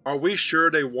 Are we sure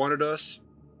they wanted us?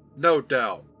 No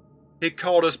doubt. He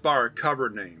called us by our cover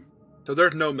name, so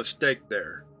there's no mistake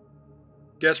there.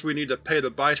 Guess we need to pay the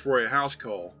Viceroy a house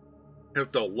call,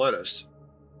 if they'll let us.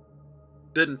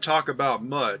 Didn't talk about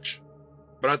much,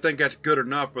 but I think that's good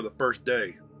enough for the first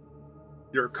day.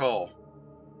 Your call.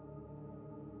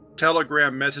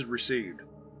 Telegram message received.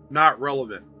 Not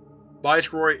relevant.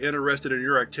 Viceroy interested in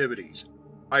your activities.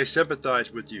 I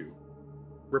sympathize with you.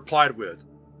 Replied with,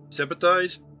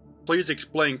 Sympathize? Please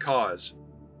explain cause.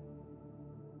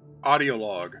 Audio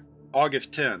log.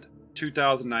 August 10th,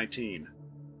 2019.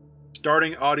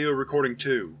 Starting audio recording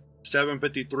 2.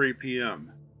 7:53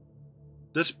 p.m.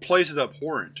 This place is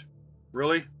abhorrent.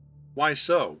 Really? Why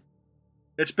so?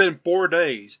 It's been 4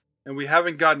 days, and we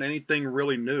haven't gotten anything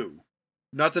really new.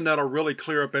 Nothing that'll really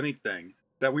clear up anything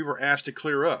that we were asked to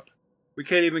clear up. We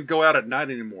can't even go out at night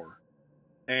anymore.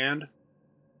 And?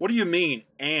 What do you mean,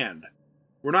 and?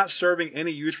 We're not serving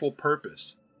any useful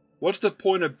purpose. What's the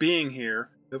point of being here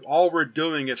if all we're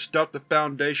doing is stuff the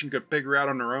Foundation could figure out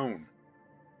on their own?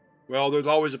 Well, there's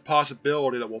always a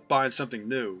possibility that we'll find something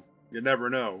new. You never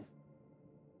know.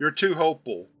 You're too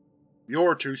hopeful.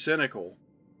 You're too cynical.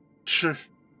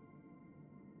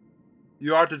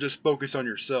 You ought to just focus on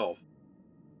yourself.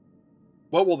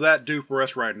 What will that do for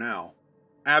us right now?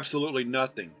 Absolutely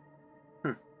nothing.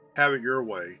 Have it your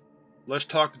way. Let's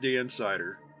talk to the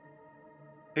Insider.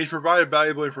 He's provided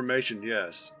valuable information,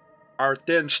 yes. Our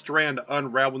thin strand to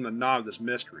unraveling the knot of this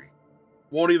mystery.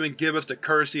 Won't even give us the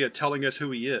courtesy of telling us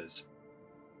who he is.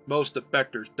 Most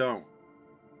defectors don't.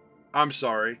 I'm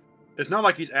sorry. It's not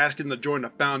like he's asking to join the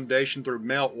Foundation through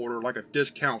mail order like a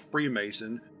discount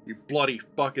Freemason, you bloody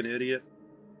fucking idiot.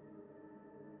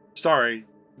 Sorry,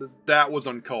 that was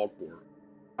uncalled for.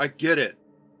 I get it.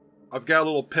 I've got a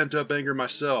little pent-up anger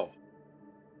myself.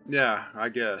 Yeah, I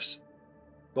guess.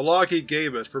 The log he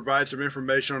gave us provides some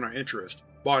information on our interest,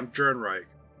 von Jernreich.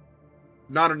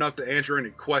 Not enough to answer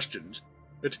any questions.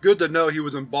 It's good to know he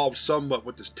was involved somewhat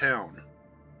with this town.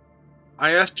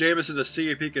 I asked Jameson to see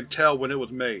if he can tell when it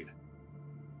was made.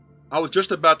 I was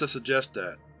just about to suggest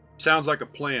that. Sounds like a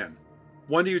plan.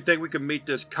 When do you think we can meet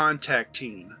this contact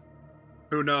team?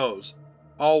 Who knows?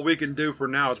 All we can do for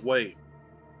now is wait.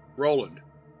 Roland.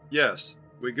 Yes.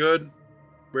 We good?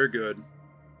 We're good.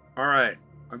 Alright.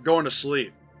 I'm going to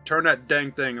sleep. Turn that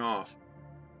dang thing off.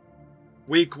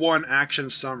 Week 1 Action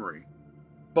Summary.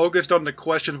 Focused on the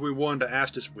questions we wanted to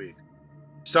ask this week.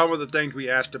 Some of the things we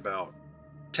asked about.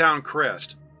 Town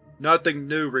crest. Nothing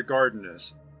new regarding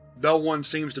this. No one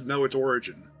seems to know its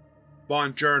origin.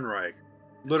 Von Jernreich.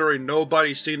 Literally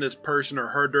nobody's seen this person or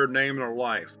heard their name in their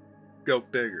life. Go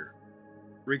figure.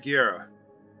 Rigiera.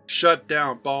 Shut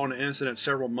down following an incident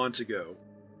several months ago.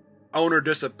 Owner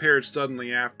disappeared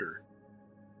suddenly after.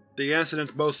 The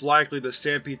incident's most likely the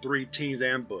SCP-3 team's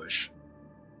ambush.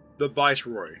 The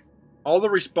Viceroy. All the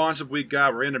responses we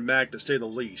got were enigmatic to say the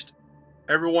least.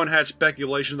 Everyone had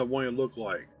speculations of what he looked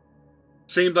like.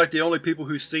 Seems like the only people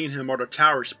who've seen him are the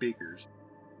tower speakers.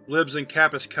 Lives in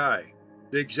Kapus Kai,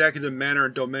 the executive manor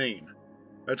and domain.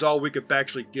 That's all we could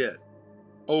factually get.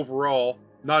 Overall,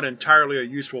 not entirely a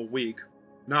useful week.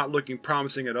 Not looking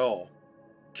promising at all.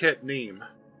 Kit Neem.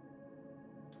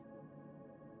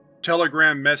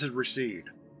 Telegram message received.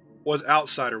 Was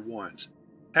outsider once.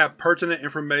 Have pertinent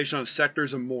information on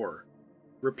sectors and more.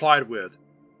 Replied with,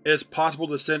 it is possible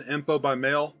to send info by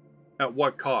mail? At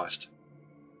what cost?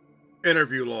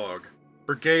 Interview log.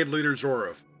 Brigade Leader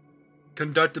Zorov.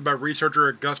 Conducted by Researcher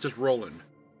Augustus Roland.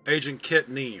 Agent Kit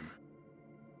Neem.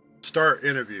 Start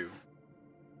interview.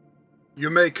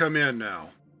 You may come in now.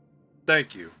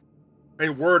 Thank you. A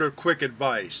word of quick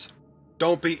advice.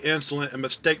 Don't be insolent and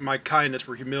mistake my kindness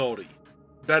for humility.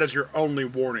 That is your only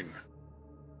warning.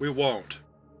 We won't.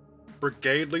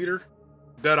 Brigade Leader?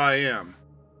 That I am.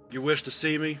 You wish to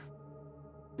see me?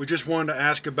 We just wanted to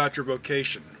ask about your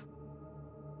vocation.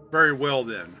 Very well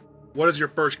then. What is your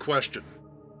first question?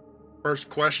 First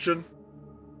question?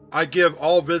 I give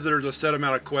all visitors a set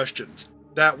amount of questions.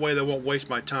 That way they won't waste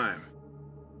my time.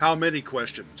 How many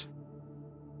questions?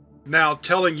 Now,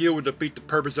 telling you would defeat the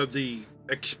purpose of the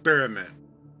experiment.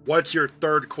 What's your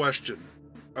third question?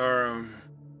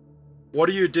 What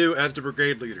do you do as the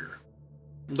Brigade Leader?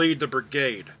 Lead the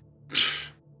Brigade.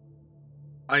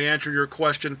 I answer your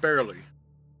question fairly.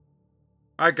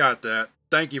 I got that.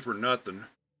 Thank you for nothing.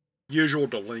 Usual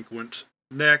delinquents.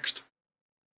 Next.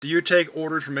 Do you take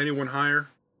orders from anyone higher?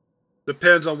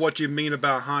 Depends on what you mean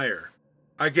about higher.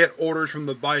 I get orders from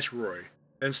the Viceroy,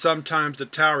 and sometimes the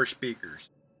tower speakers.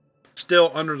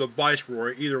 Still under the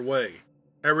Viceroy either way.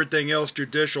 Everything else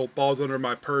judicial falls under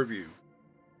my purview.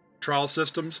 Trial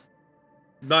systems?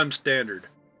 None standard.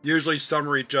 Usually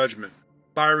summary judgment.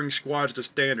 Firing squads to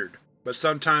standard, but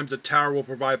sometimes the tower will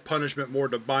provide punishment more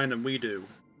divine than we do.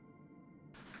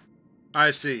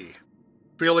 I see.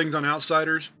 Feelings on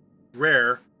outsiders?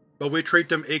 Rare, but we treat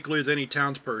them equally as any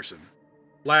townsperson.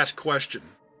 Last question.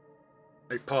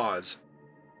 A pause.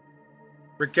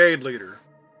 Brigade Leader.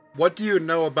 What do you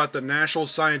know about the National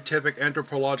Scientific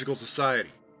Anthropological Society?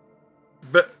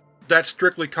 But that's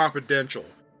strictly confidential.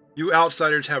 You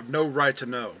outsiders have no right to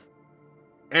know.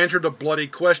 Answer the bloody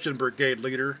question, Brigade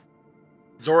Leader.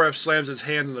 Zorov slams his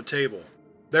hand on the table.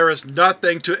 There is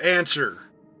nothing to answer!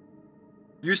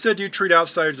 You said you treat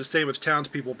outsiders the same as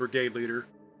townspeople, Brigade Leader.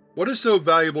 What is so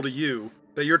valuable to you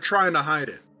that you're trying to hide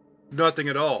it? Nothing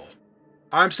at all.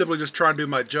 I'm simply just trying to do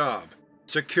my job.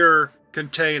 Secure,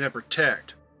 contain, and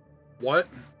protect. What?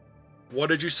 What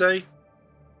did you say?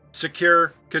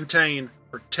 Secure, contain,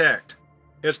 protect.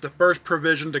 It's the first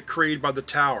provision decreed by the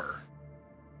Tower.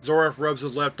 Zorov rubs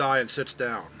his left eye and sits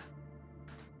down.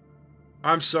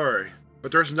 I'm sorry,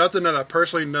 but there's nothing that I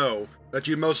personally know that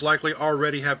you most likely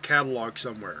already have cataloged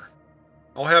somewhere.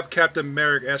 I'll have Captain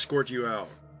Merrick escort you out.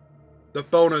 The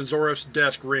phone on Zorov's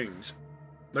desk rings.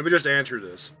 Let me just answer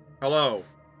this. Hello,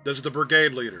 this is the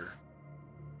Brigade Leader.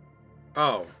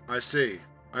 Oh, I see.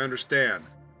 I understand.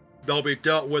 They'll be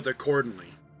dealt with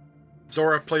accordingly.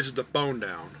 Zora places the phone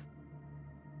down.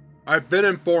 I've been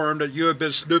informed that you have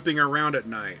been snooping around at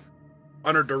night.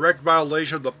 Under direct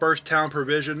violation of the First Town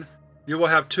provision, you will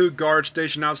have 2 guards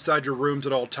stationed outside your rooms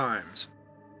at all times.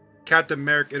 Captain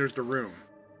Merrick enters the room.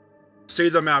 See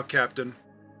them out, Captain.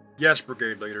 Yes,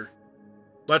 Brigade Leader.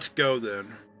 Let's go,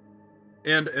 then.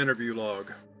 End interview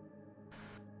log.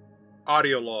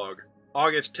 Audio log,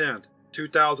 August 10th,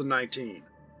 2019.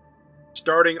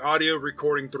 Starting audio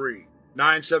recording 3,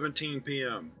 9:17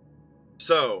 p.m.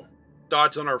 So,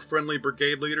 thoughts on our friendly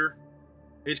Brigade Leader?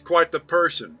 He's quite the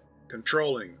person.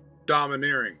 Controlling,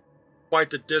 domineering, quite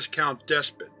the discount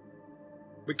despot.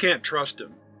 We can't trust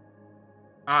him.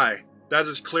 Aye, that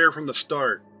is clear from the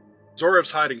start.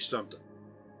 Zora's hiding something.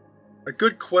 A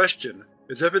good question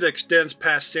is if it extends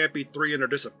past SCP-3 and her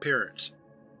disappearance.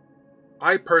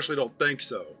 I personally don't think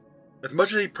so. As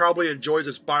much as he probably enjoys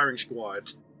his firing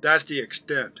squads, that's the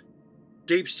extent.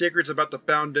 Deep secrets about the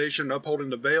Foundation upholding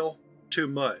the Veil? Too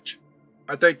much.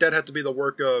 I think that'd have to be the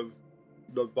work of…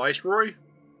 the Viceroy?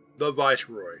 The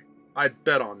Viceroy. I'd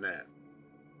bet on that.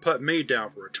 Put me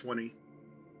down for a 20.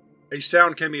 A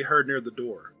sound can be heard near the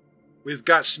door. We've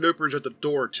got snoopers at the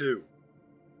door, too.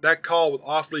 That call was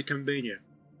awfully convenient.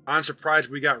 I'm surprised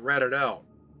we got ratted out.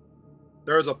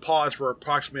 There was a pause for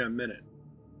approximately a minute.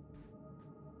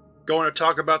 Going to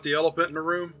talk about the elephant in the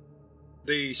room?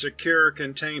 The secure,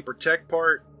 contain, protect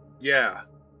part? Yeah.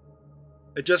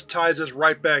 It just ties us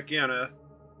right back in, eh?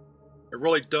 It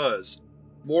really does.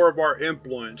 More of our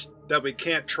influence that we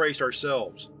can't trace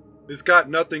ourselves. We've got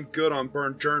nothing good on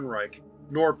Bernjernreich,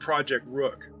 nor Project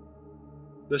Rook.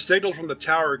 The signals from the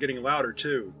tower are getting louder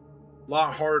too.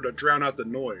 Lot harder to drown out the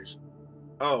noise.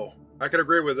 Oh, I can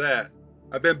agree with that.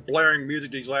 I've been blaring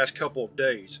music these last couple of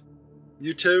days.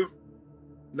 You too?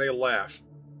 They laugh.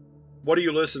 What do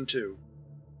you listen to?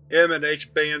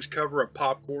 M&H Band's cover of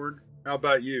Popcorn? How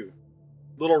about you?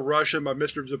 Little Russian by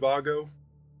Mr. Zhivago?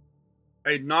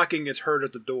 A knocking is heard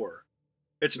at the door.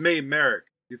 It's me, Merrick.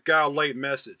 You've got a late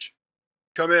message.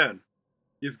 Come in.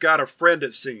 You've got a friend,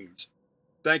 it seems.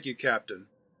 Thank you, Captain.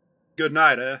 Good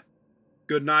night, eh?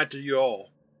 Good night to you all.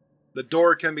 The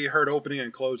door can be heard opening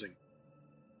and closing.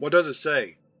 What does it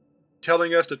say?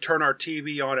 Telling us to turn our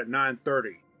TV on at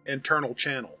 9:30. Internal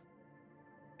channel.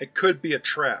 It could be a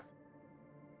trap.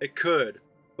 It could,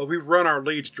 but we run our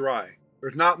leads dry.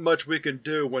 There's not much we can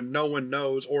do when no one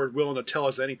knows or is willing to tell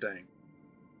us anything.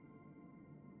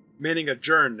 Meaning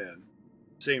adjourn, then.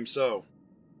 Seems so.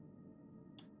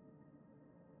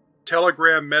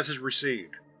 Telegram message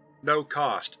received. No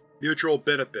cost. Mutual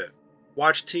benefit.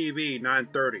 Watch TV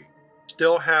 9:30.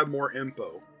 Still have more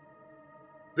info.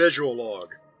 Visual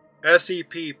log.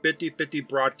 SCP-5050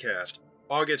 broadcast.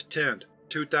 August 10th,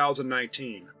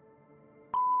 2019.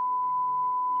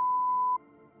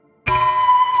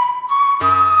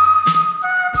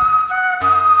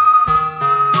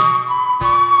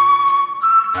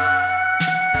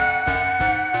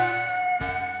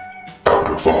 Out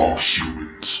of all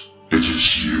humans, it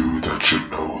is you that should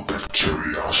know that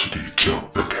curiosity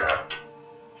killed the cat.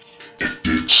 It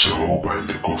did so by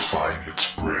liquefying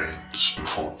its brains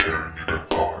before tearing it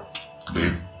apart,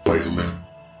 limb by limb,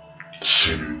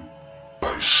 sinew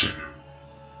by sinew.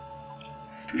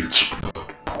 Its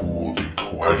blood pooled and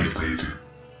coagulated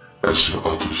as the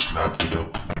others lapped it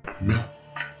up like milk,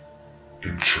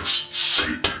 and just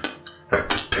sated at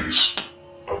the taste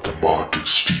of the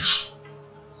martyr's feast.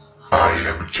 I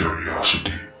am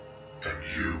curiosity, and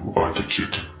you are the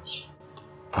kittens.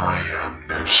 I am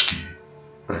Nevsky,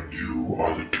 and you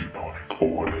are the Teutonic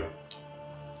Order.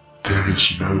 There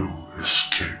is no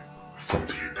escape from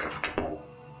the inevitable.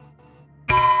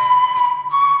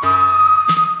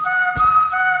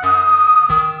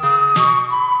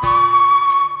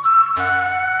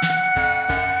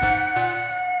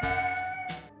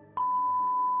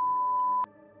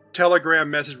 Telegram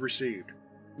message received.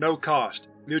 No cost.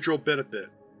 Mutual benefit.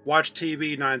 Watch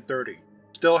TV 9:30.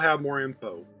 Still have more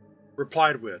info.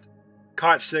 Replied with.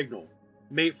 Caught signal.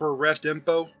 Meet for arrest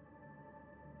info?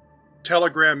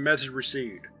 Telegram message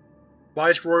received.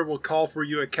 Viceroy will call for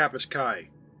you at Kapus Kai.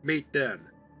 Meet then.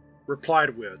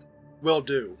 Replied with. Will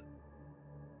do.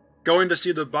 Going to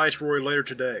see the Viceroy later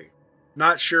today.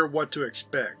 Not sure what to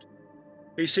expect.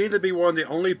 He seemed to be one of the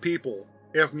only people,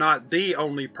 if not the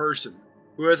only person,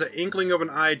 who has an inkling of an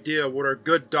idea what our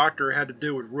good doctor had to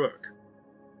do with Rook.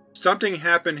 Something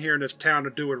happened here in this town to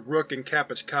do with Rook and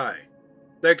Kapus Kai,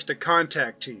 thanks to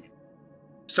Contact Team.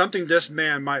 Something this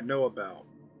man might know about.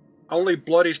 Only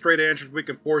bloody straight answers we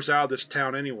can force out of this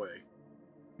town anyway.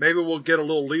 Maybe we'll get a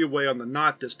little leeway on the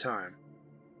knot this time.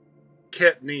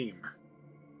 Ket Neem.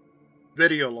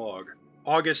 Video log,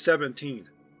 August 17,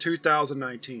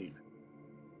 2019.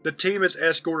 The team is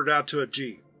escorted out to a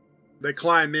jeep. They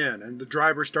climb in, and the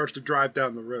driver starts to drive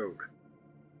down the road.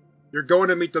 You're going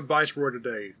to meet the Viceroy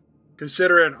today.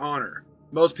 Consider it an honor.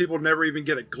 Most people never even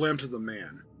get a glimpse of the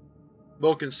man.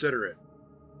 We'll consider it.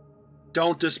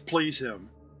 Don't displease him.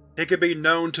 He can be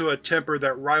known to a temper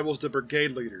that rivals the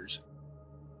brigade leaders.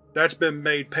 That's been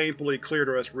made painfully clear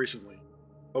to us recently,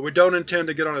 but we don't intend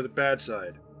to get on his bad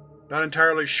side. Not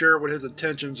entirely sure what his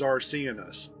intentions are seeing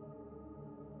us.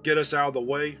 Get us out of the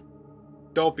way?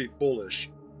 Don't be foolish.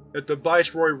 If the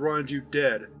Viceroy runs you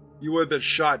dead, you would have been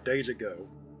shot days ago.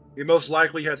 He most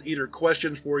likely has either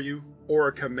questions for you or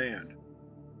a command.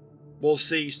 We'll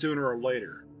see sooner or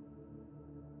later.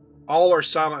 All are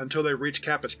silent until they reach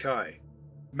Kappa's Kai.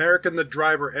 Merrick and the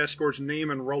driver escorts Neem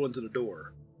and Roland to the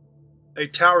door. A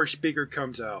tower speaker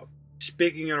comes out,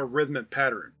 speaking in a rhythmic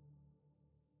pattern.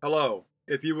 Hello,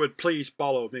 if you would please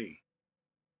follow me.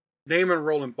 Neem and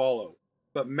Roland follow,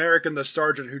 but Merrick and the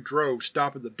sergeant who drove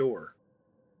stop at the door.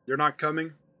 You're not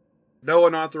coming? No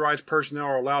unauthorized personnel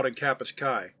are allowed in Kappa's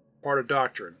Kai, part of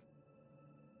doctrine.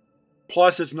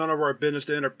 Plus it's none of our business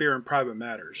to interfere in private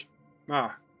matters.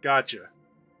 Ah, gotcha.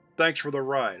 Thanks for the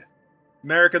ride.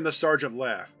 Merrick and the sergeant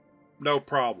laugh. No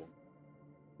problem.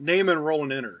 Neem and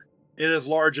Roland enter. It is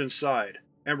large inside,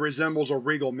 and resembles a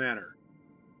regal manor.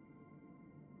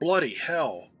 Bloody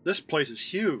hell, this place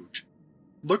is huge.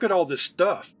 Look at all this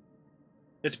stuff.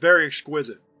 It's very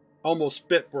exquisite, almost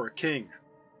fit for a king.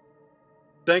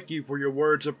 Thank you for your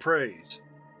words of praise.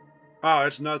 Ah,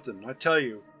 it's nothing, I tell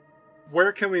you.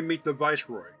 Where can we meet the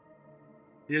Viceroy?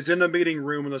 He is in the meeting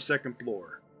room on the second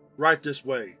floor. Right this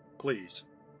way, please.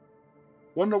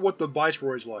 Wonder what the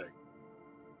Viceroy's like.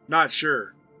 Not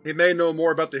sure. He may know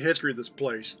more about the history of this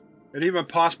place, and even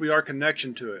possibly our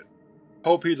connection to it.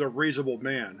 Hope he's a reasonable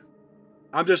man.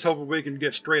 I'm just hoping we can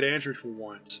get straight answers for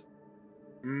once.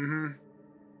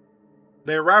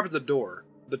 They arrive at the door.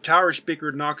 The tower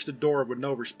speaker knocks the door with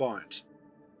no response.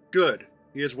 Good.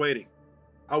 He is waiting.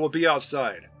 I will be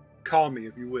outside. Call me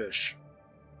if you wish.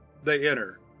 They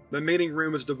enter. The meeting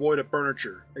room is devoid of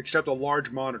furniture, except a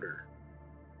large monitor.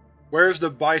 Where is the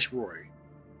Viceroy?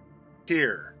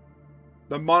 Here.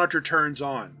 The monitor turns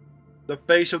on. The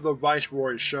face of the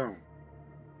Viceroy is shown.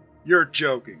 You're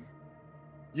joking.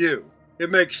 You. It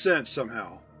makes sense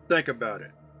somehow. Think about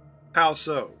it. How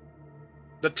so?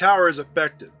 The tower is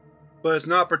effective, but it's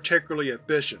not particularly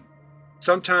efficient.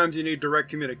 Sometimes you need direct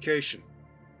communication.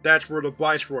 That's where the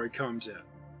Viceroy comes in.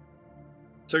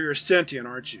 So you're sentient,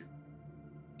 aren't you?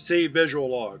 See visual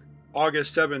log,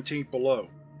 August 17th below.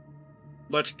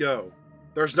 Let's go.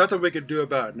 There's nothing we can do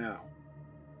about it now.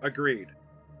 Agreed.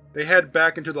 They head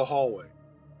back into the hallway.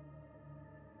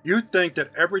 You think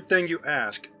that everything you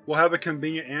ask will have a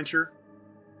convenient answer?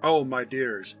 Oh, my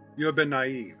dears, you have been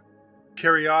naive.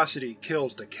 Curiosity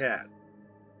kills the cat.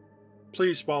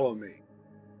 Please follow me.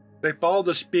 They follow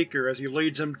the speaker as he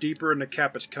leads them deeper into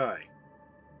Kappa's Kai.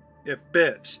 It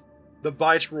fits. The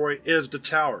Viceroy is the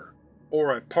tower,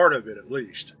 or a part of it at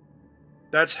least.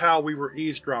 That's how we were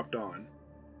eavesdropped on.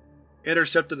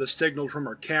 Intercepted the signals from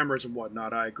our cameras and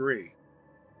whatnot, I agree.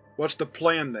 What's the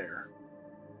plan there?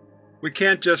 We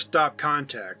can't just stop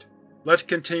contact. Let's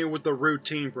continue with the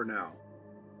routine for now.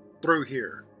 Through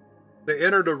here. They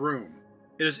enter the room.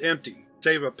 It is empty,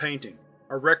 save a painting,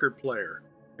 a record player,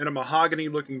 and a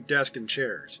mahogany-looking desk and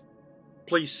chairs.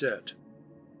 Please sit.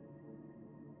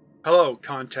 Hello,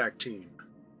 Contact Team.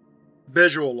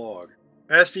 Visual log,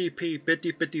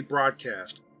 SCP-5050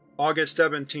 broadcast, August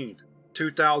 17th,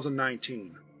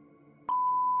 2019.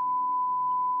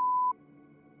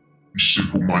 You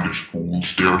simple-minded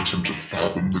fools dare attempt to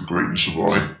fathom the greatness of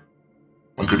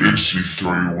I could instantly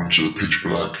throw you into the pitch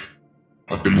black.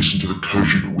 I could listen to the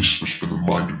cogent whispers from the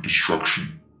mind of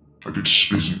destruction. I could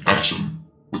split an atom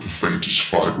with the faintest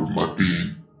fibre of my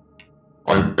being.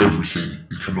 I am everything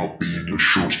you cannot be in your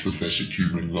short, pathetic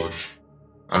human life,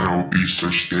 and I will be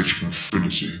so stage of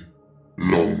infinity,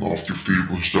 long after your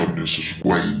feeble stubbornness has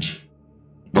waned.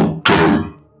 Now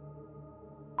go!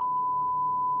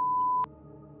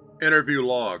 Interview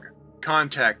log,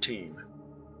 Contact Team.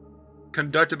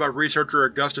 Conducted by Researcher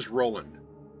Augustus Roland,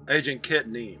 Agent Kit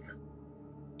Neem.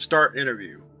 Start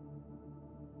interview.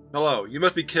 Hello, you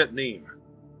must be Kit Neem.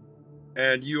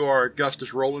 And you are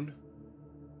Augustus Roland?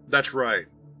 That's right.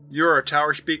 You're a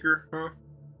tower speaker, huh?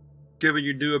 Given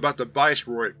you knew about the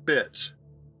Viceroy, it fits.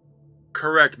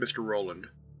 Correct, Mr. Roland.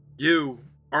 You,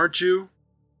 aren't you?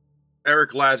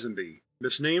 Eric Lazenby.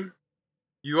 Miss Neem?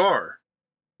 You are.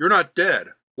 You're not dead.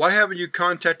 Why haven't you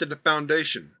contacted the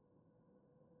Foundation?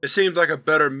 It seems like a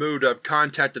better move to have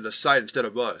contacted the site instead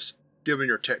of us. given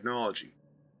your technology.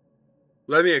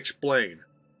 Let me explain.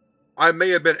 I may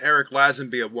have been Eric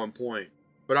Lazenby at one point,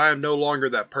 but I am no longer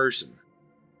that person.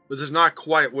 This is not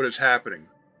quite what is happening,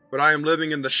 but I am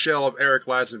living in the shell of Eric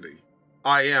Lazenby.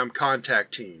 I am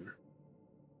Contactine.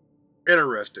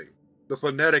 Interesting. The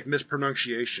phonetic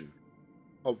mispronunciation.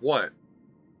 Of what?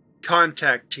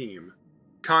 Contact team.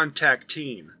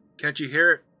 Contactine. Can't you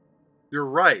hear it? You're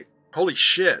right. Holy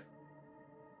shit.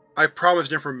 I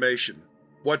promised information.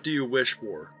 What do you wish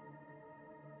for?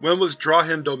 When was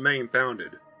Drahen Domain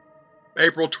founded?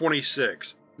 April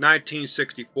 26,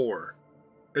 1964.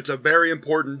 It's a very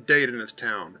important date in this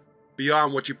town,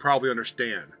 beyond what you probably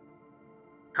understand.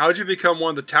 How did you become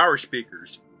one of the tower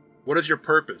speakers? What is your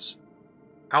purpose?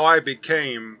 How I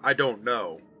became, I don't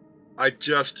know. I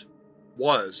just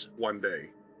was one day.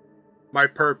 My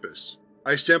purpose.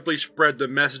 I simply spread the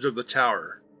message of the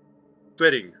tower.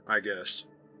 Fitting, I guess.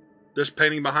 This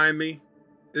painting behind me?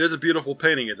 It is a beautiful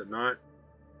painting, is it not?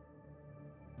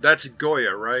 That's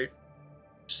Goya, right?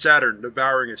 Saturn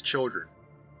devouring his children.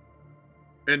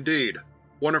 Indeed,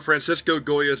 one of Francisco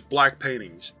Goya's black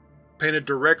paintings, painted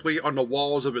directly on the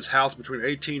walls of his house between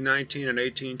 1819 and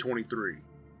 1823.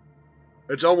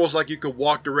 It's almost like you could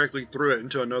walk directly through it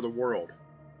into another world.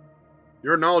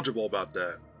 You're knowledgeable about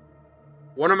that.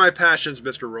 One of my passions,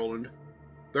 Mr. Roland.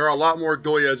 There are a lot more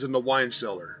Goyas in the wine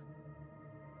cellar.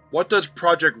 What does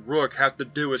Project Rook have to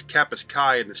do with Kappas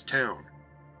Kai in this town?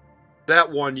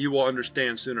 That one you will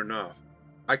understand soon enough.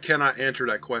 I cannot answer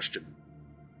that question.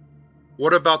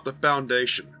 What about the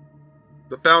Foundation?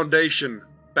 The Foundation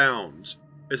founds.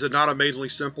 Is it not amazingly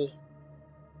simple?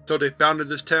 So they founded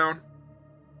this town?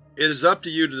 It is up to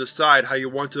you to decide how you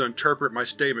want to interpret my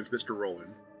statements, Mr.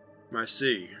 Roland. I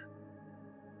see.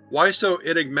 Why so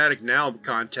enigmatic now,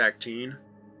 Contactine?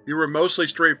 You were mostly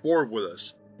straightforward with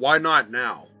us. Why not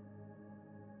now?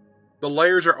 The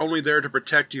layers are only there to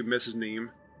protect you, Mrs.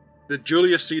 Neem. Did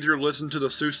Julius Caesar listen to the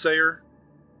soothsayer?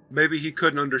 Maybe he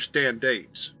couldn't understand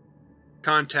dates.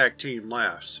 Contactine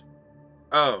laughs.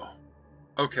 Oh.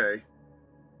 Okay.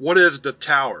 What is the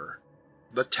tower?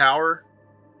 The tower?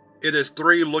 It is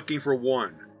three looking for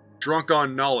one, drunk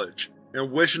on knowledge,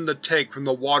 and wishing to take from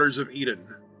the waters of Eden.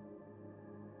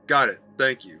 Got it,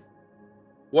 thank you.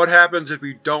 What happens if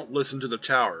you don't listen to the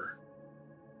tower?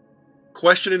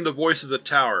 Questioning the voice of the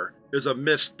tower is a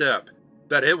misstep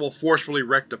that it will forcefully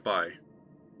rectify.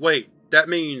 Wait, that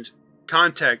means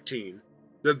Contactine.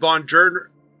 The Von Jern—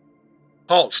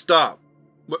 Halt, stop!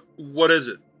 What is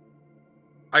it?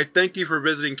 I thank you for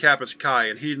visiting Kappas Kai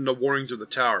and heeding the warnings of the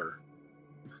tower.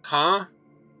 Huh?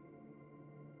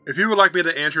 If you would like me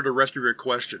to answer the rest of your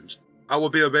questions, I will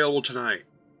be available tonight.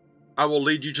 I will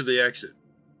lead you to the exit.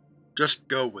 Just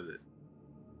go with it.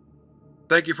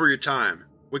 Thank you for your time.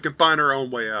 We can find our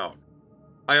own way out.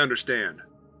 I understand.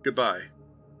 Goodbye.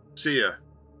 See ya.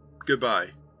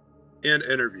 Goodbye. End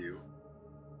interview.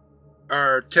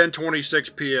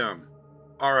 10:26 p.m.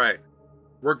 Alright.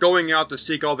 We're going out to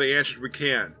seek all the answers we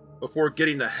can, before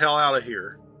getting the hell out of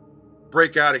here.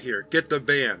 Break out of here, get the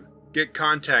van, get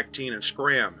Contactine and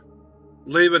scram.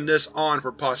 Leaving this on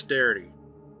for posterity.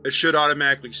 It should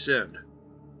automatically send.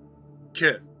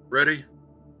 Kit, ready?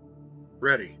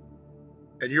 Ready.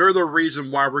 And you're the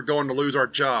reason why we're going to lose our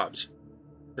jobs.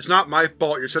 It's not my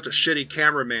fault you're such a shitty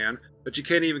cameraman that you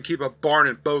can't even keep a barn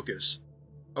in focus.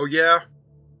 Oh yeah?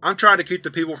 I'm trying to keep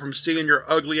the people from seeing your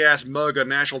ugly-ass mug on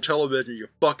national television, you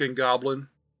fucking goblin.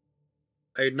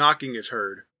 A knocking is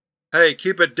heard. Hey,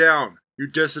 keep it down, you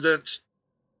dissidents.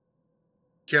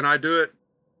 Can I do it?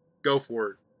 Go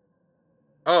for it.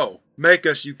 Oh, make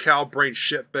us, you cow-brained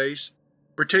shitface.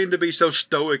 Pretending to be so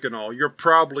stoic and all, you're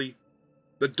probably…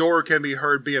 The door can be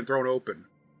heard being thrown open.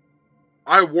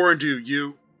 I warned you,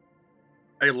 you…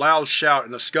 A loud shout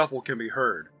and a scuffle can be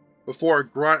heard, before a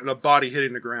grunt and a body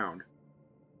hitting the ground.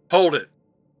 Hold it!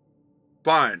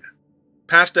 Fine.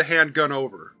 Pass the handgun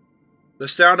over. The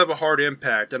sound of a hard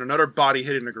impact and another body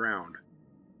hitting the ground.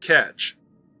 Catch.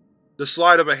 The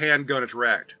slide of a handgun is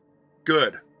racked.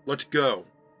 Good. Let's go.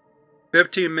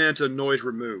 15 minutes of noise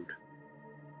removed.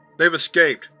 They've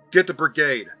escaped. Get the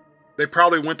brigade. They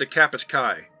probably went to Kappas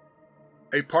Kai.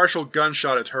 A partial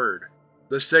gunshot is heard.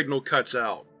 The signal cuts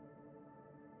out.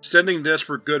 Sending this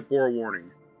for good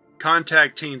forewarning.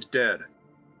 Contactine's dead.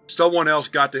 Someone else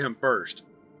got to him first,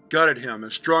 gutted him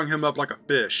and strung him up like a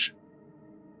fish.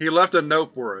 He left a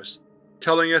note for us,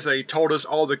 telling us that he told us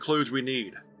all the clues we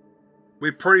need.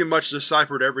 We pretty much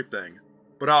deciphered everything,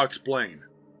 but I'll explain.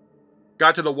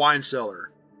 Got to the wine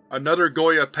cellar. Another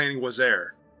Goya painting was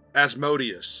there,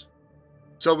 Asmodeus.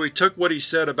 So we took what he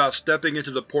said about stepping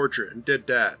into the portrait and did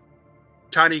that.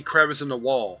 Tiny crevice in the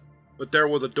wall, but there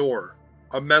was a door.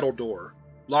 A metal door,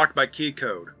 locked by key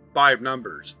code, 5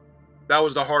 numbers. That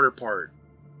was the harder part.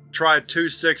 Tried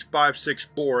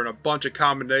 26564 and a bunch of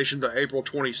combinations to April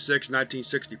 26,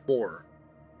 1964.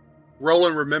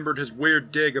 Roland remembered his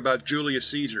weird dig about Julius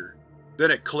Caesar.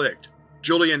 Then it clicked.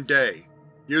 Julian Day.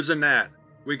 Using that,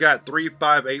 we got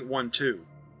 35812.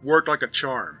 Worked like a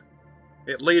charm.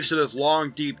 It leads to this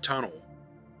long, deep tunnel.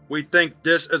 We think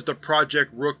this is the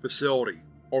Project Rook facility,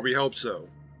 or we hope so.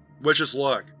 Wish us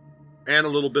luck, and a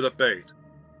little bit of faith.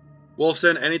 We'll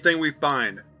send anything we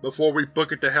find before we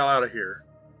book it the hell out of here.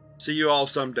 See you all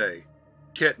someday.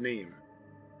 Kit Neem.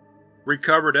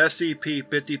 Recovered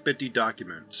SCP-5050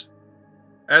 documents.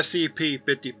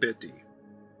 SCP-5050.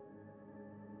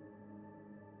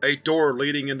 A door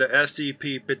leading into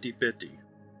SCP-5050.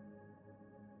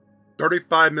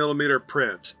 35mm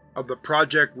prints of the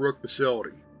Project Rook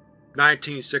facility,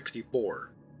 1964.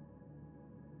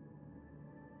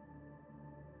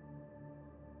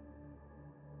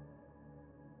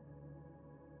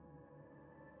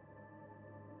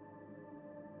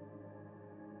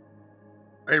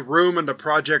 A room in the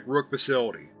Project Rook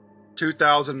facility,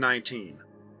 2019.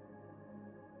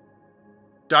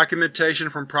 Documentation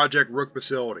from Project Rook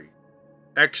facility.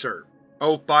 Excerpt: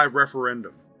 05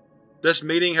 Referendum. This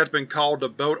meeting has been called to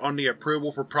vote on the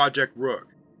approval for Project Rook.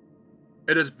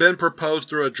 It has been proposed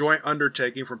through a joint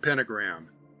undertaking from Pentagram,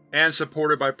 and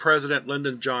supported by President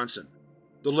Lyndon Johnson.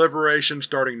 Deliberation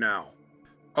starting now.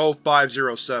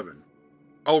 0507.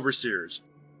 Overseers.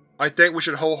 I think we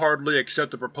should wholeheartedly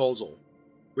accept the proposal.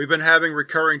 We've been having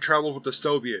recurring troubles with the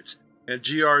Soviets and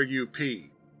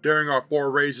GRUP during our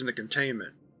forays into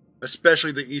containment,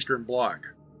 especially the Eastern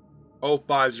Bloc.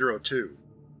 0502.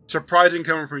 Surprising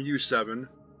coming from you, 7.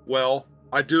 Well,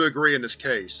 I do agree in this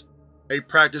case. A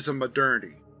practice of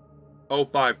modernity.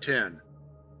 0510.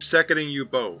 Seconding you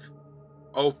both.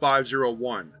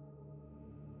 0501.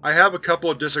 I have a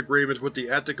couple of disagreements with the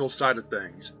ethical side of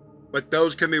things, but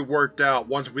those can be worked out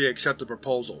once we accept the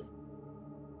proposal.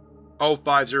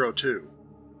 0502.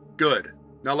 Good.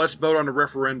 Now let's vote on the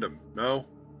referendum, no?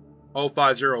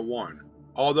 0501.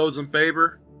 All those in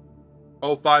favor?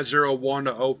 0501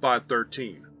 to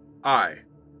 0513. Aye.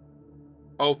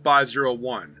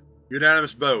 0501.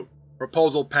 Unanimous vote.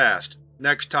 Proposal passed.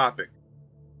 Next topic.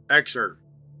 Excerpt.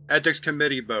 Ethics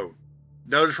Committee vote.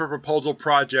 Notice for Proposal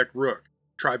Project Rook.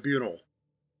 Tribunal.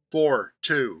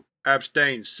 4-2.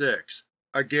 Abstain 6.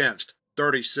 Against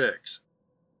 36.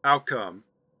 Outcome.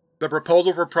 The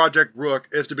proposal for Project Rook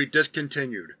is to be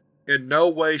discontinued. In no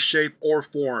way, shape, or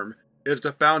form is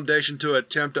the Foundation to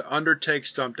attempt to undertake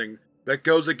something that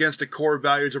goes against the core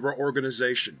values of our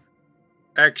organization.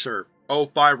 Excerpt: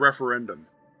 05 Referendum.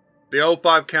 The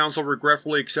 05 Council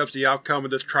regretfully accepts the outcome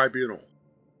of this tribunal,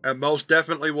 and most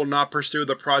definitely will not pursue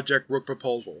the Project Rook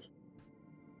proposal.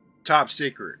 Top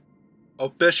Secret.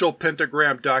 Official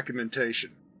Pentagram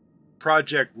Documentation.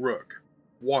 Project Rook.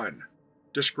 1.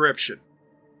 Description: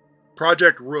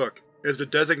 Project Rook is the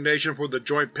designation for the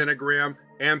joint Pentagram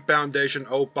and Foundation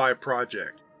 05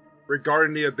 project,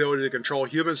 regarding the ability to control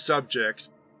human subjects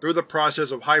through the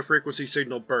process of high-frequency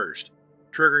signal burst,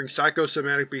 triggering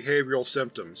psychosomatic behavioral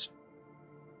symptoms.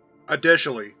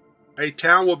 Additionally, a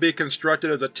town will be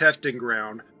constructed as a testing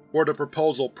ground for the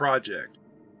proposal project.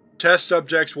 Test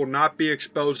subjects will not be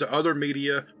exposed to other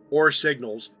media or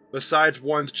signals besides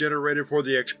ones generated for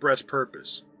the express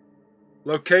purpose.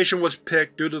 Location was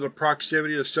picked due to the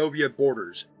proximity to Soviet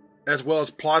borders, as well as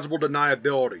plausible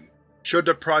deniability should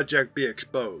the project be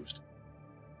exposed.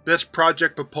 This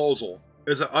project proposal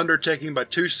is an undertaking by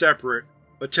two separate,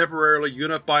 but temporarily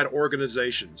unified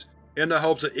organizations in the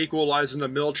hopes of equalizing the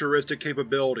militaristic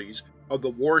capabilities of the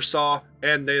Warsaw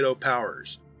and NATO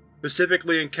powers,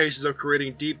 specifically in cases of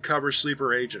creating deep-cover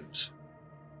sleeper agents.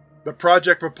 The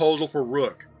project proposal for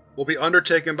Rook will be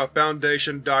undertaken by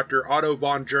Foundation Dr. Otto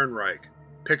von Jernreich,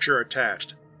 picture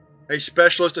attached, a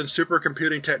specialist in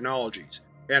supercomputing technologies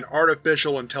and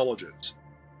artificial intelligence.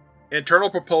 Internal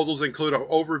proposals include an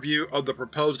overview of the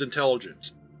proposed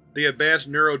intelligence, the Advanced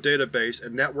Neuro Database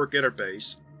and Network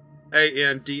Interface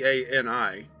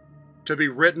 (ANDANI), to be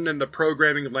written in the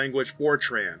programming language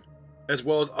Fortran, as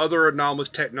well as other anomalous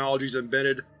technologies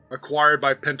invented, acquired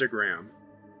by Pentagram.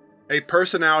 A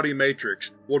personality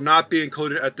matrix will not be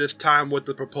included at this time with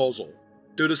the proposal,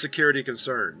 due to security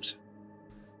concerns.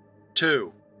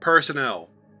 2. Personnel.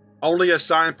 Only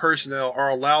assigned personnel are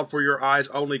allowed for your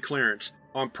eyes-only clearance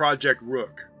on Project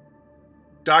Rook.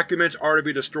 Documents are to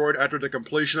be destroyed after the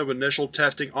completion of initial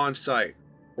testing on-site,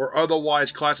 or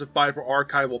otherwise classified for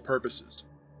archival purposes.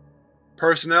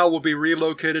 Personnel will be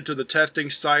relocated to the testing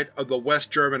site of the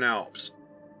West German Alps.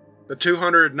 The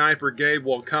 209th Brigade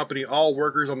will accompany all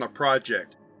workers on the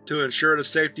project to ensure the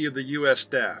safety of the U.S.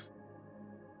 staff.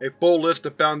 A full list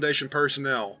of Foundation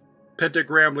personnel,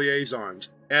 pentagram liaisons,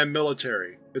 and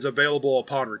military is available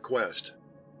upon request.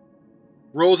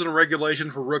 Rules and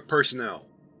Regulations for Rook Personnel.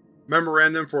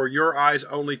 Memorandum for Your Eyes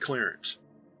Only Clearance.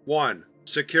 1.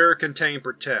 Secure, Contain,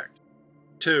 Protect.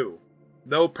 2.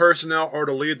 No personnel are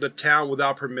to leave the town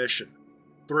without permission.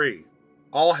 3.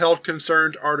 All health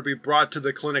concerns are to be brought to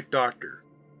the clinic doctor.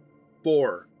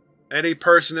 4. Any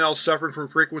personnel suffering from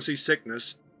frequency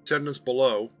sickness, symptoms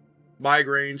below,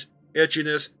 migraines,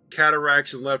 itchiness,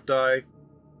 cataracts in left eye,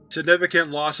 significant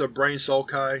loss of brain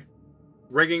sulci,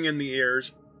 ringing in the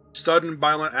ears, sudden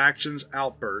violent actions,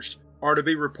 outbursts, are to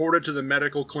be reported to the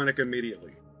medical clinic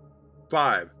immediately.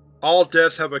 5. All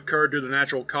deaths have occurred due to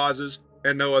natural causes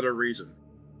and no other reason.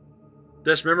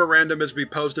 This memorandum is to be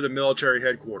posted in military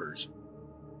headquarters.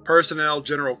 Personnel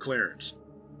General Clearance.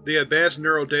 The Advanced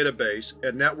Neural Database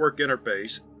and Network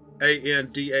Interface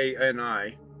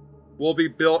 (ANDANI) will be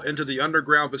built into the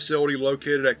underground facility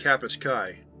located at Kapus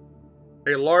Kai.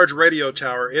 A large radio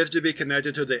tower is to be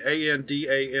connected to the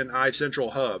ANDANI Central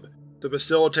Hub to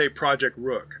facilitate Project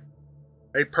Rook.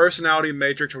 A personality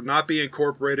matrix will not be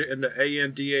incorporated into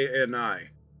ANDANI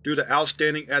due to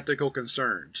outstanding ethical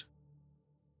concerns.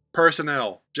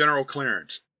 Personnel General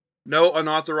Clearance. No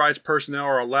unauthorized personnel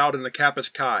are allowed in the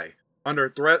Kapus Kai under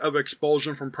threat of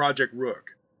expulsion from Project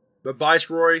Rook. The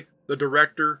Viceroy, the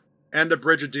Director, and the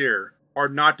Brigadier are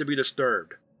not to be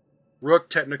disturbed.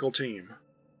 Rook Technical Team.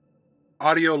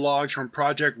 Audio logs from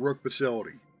Project Rook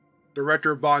Facility.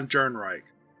 Director von Jernreich.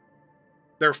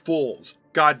 They're fools.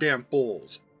 Goddamn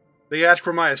fools. They ask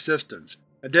for my assistance,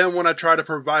 and then when I try to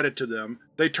provide it to them,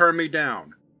 they turn me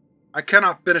down. I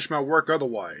cannot finish my work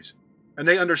otherwise, and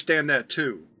they understand that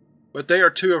too, but they are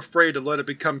too afraid to let it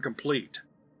become complete.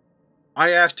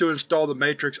 I asked to install the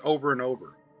Matrix over and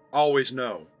over. Always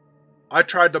no. I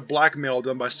tried to blackmail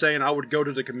them by saying I would go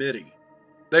to the committee.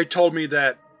 They told me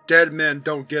that dead men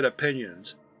don't get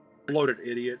opinions. Bloated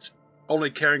idiots, only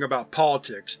caring about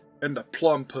politics and the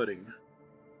plum pudding.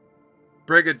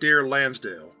 Brigadier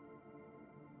Lansdale.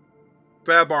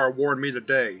 Fabar warned me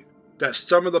today that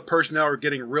some of the personnel are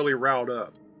getting really riled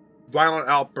up. Violent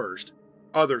outbursts,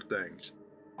 other things.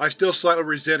 I still slightly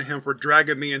resent him for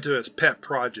dragging me into his pet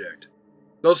project.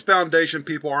 Those Foundation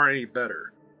people aren't any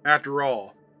better. After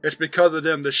all, it's because of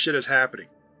them this shit is happening.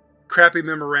 Crappy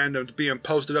memorandums being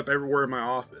posted up everywhere in my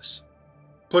office.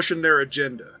 Pushing their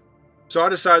agenda. So I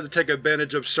decided to take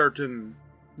advantage of certain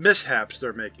mishaps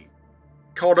they're making.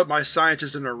 Called up my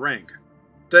scientists in the rank.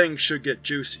 Things should get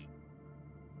juicy.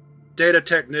 Data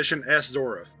Technician S.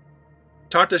 Zorov.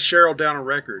 Talked to Cheryl down on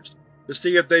records to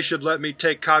see if they should let me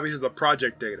take copies of the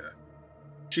project data.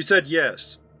 She said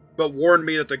yes, but warned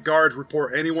me that the guards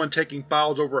report anyone taking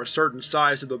files over a certain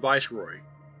size to the Viceroy.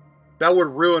 That would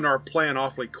ruin our plan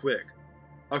awfully quick.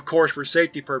 Of course, for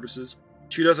safety purposes,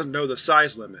 she doesn't know the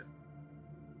size limit.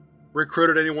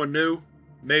 Recruited anyone new?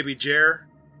 Maybe Jer?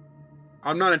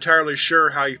 I'm not entirely sure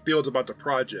how he feels about the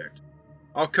project.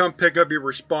 I'll come pick up your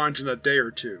response in a day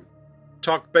or two.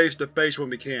 Talk face to face when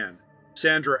we can.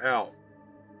 Sandra out.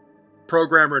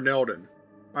 Programmer Nelden.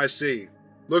 I see.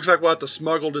 Looks like we'll have to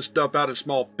smuggle this stuff out in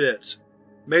small bits.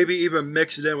 Maybe even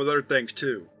mix it in with other things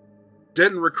too.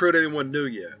 Didn't recruit anyone new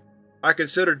yet. I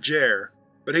considered Jer,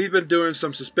 but he's been doing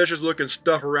some suspicious-looking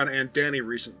stuff around Andani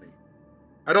recently.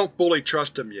 I don't fully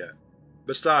trust him yet.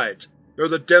 Besides,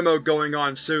 there's a demo going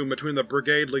on soon between the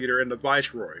brigade leader and the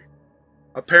Viceroy.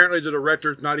 Apparently the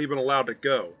Director's not even allowed to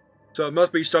go, so it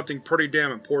must be something pretty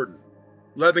damn important.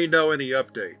 Let me know any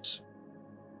updates.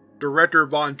 Director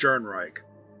von Jernreich.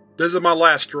 This is my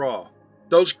last straw.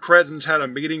 Those cretins had a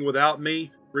meeting without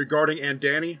me regarding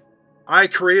Andani. I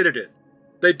created it.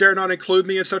 They dare not include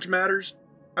me in such matters?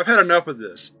 I've had enough of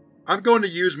this. I'm going to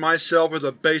use myself as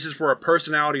a basis for a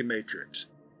personality matrix.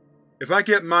 If I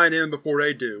get mine in before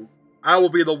they do, I will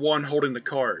be the one holding the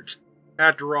cards.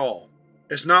 After all,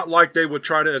 it's not like they would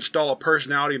try to install a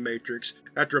personality matrix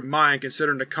after mine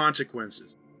considering the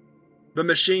consequences. The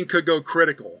machine could go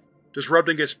critical,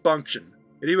 disrupting its function,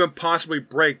 and even possibly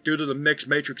break due to the mixed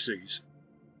matrices.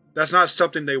 That's not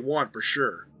something they want for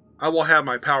sure. I will have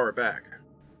my power back.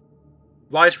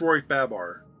 Viceroy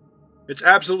Fabar. It's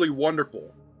absolutely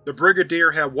wonderful. The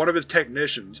Brigadier had one of his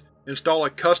technicians install a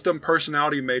custom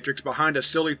personality matrix behind a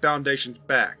silly Foundation's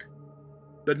back.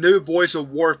 The new voice of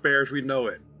warfare as we know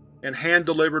it, and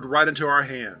hand-delivered right into our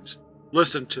hands.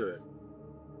 Listen to it.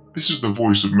 This is the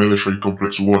voice of Military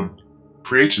Complex 1,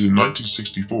 created in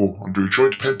 1964 under a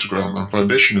joint Pentagram and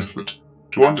Foundation effort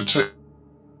to undertake.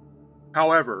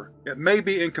 However, it may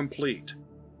be incomplete.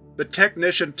 The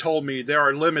technician told me there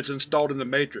are limits installed in the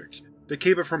Matrix to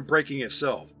keep it from breaking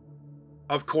itself.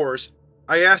 Of course,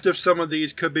 I asked if some of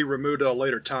these could be removed at a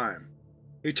later time.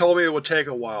 He told me it would take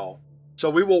a while, so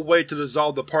we will wait to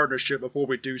dissolve the partnership before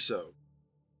we do so.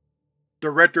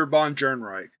 Director von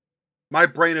Jernreich. My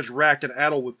brain is racked and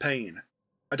addled with pain.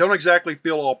 I don't exactly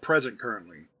feel all present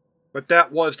currently, but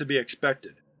that was to be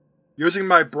expected. Using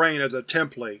my brain as a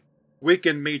template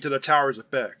weakened me to the tower's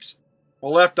effects. My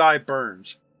left eye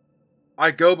burns.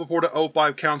 I go before the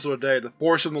O5 Council today to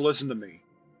force them to listen to me.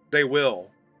 They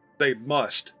will. They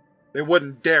must. They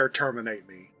wouldn't dare terminate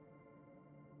me.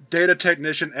 Data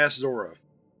Technician S. Zorov.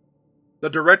 The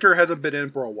Director hasn't been in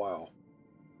for a while.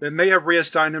 They may have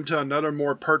reassigned him to another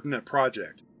more pertinent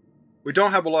project. We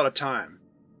don't have a lot of time.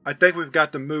 I think we've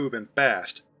got to move, and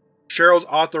fast. Cheryl's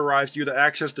authorized you to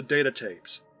access the data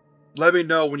tapes. Let me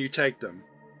know when you take them.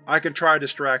 I can try a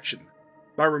distraction,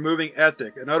 by removing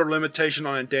ethic and other limitation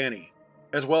on Indani,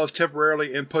 as well as temporarily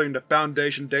inputting the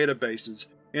Foundation databases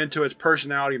into its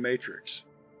personality matrix.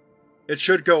 It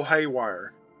should go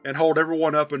haywire, and hold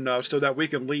everyone up enough so that we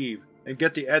can leave and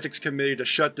get the Ethics Committee to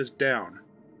shut this down.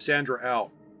 Sandra out.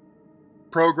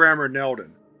 Programmer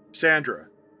Nelden. Sandra,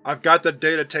 I've got the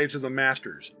data tapes of the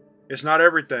Masters. It's not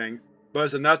everything, but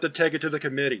it's enough to take it to the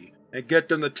Committee and get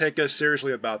them to take us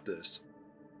seriously about this.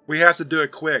 We have to do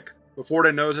it quick, before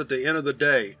they notice at the end of the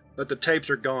day that the tapes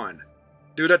are gone.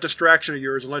 Do that distraction of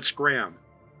yours and let's scram.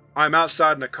 I'm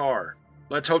outside in the car.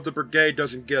 Let's hope the brigade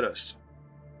doesn't get us.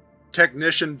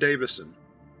 Technician Davison.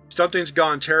 Something's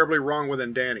gone terribly wrong with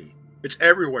Indani. It's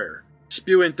everywhere,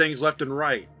 spewing things left and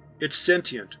right. It's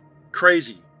sentient.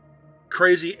 Crazy.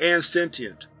 Crazy and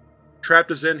sentient.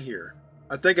 Trapped us in here.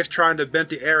 I think it's trying to vent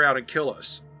the air out and kill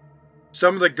us.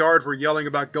 Some of the guards were yelling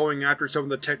about going after some of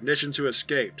the technicians who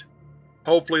escaped.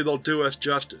 Hopefully they'll do us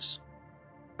justice.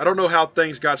 I don't know how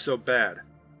things got so bad.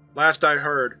 Last I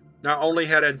heard, not only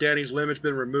had Indani's limits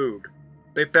been removed,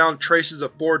 they found traces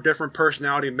of 4 different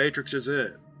personality matrices in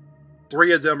it.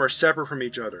 3 of them are separate from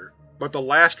each other, but the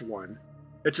last one,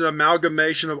 it's an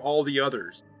amalgamation of all the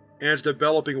others, and it's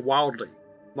developing wildly,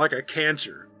 like a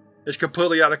cancer. It's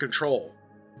completely out of control.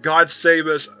 God save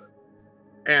us,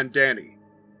 Indani.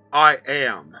 I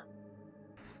am.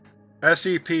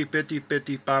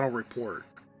 SCP-5050 Final Report.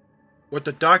 With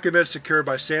the documents secured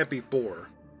by SAMP-4,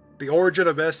 the origin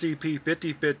of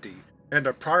SCP-5050 and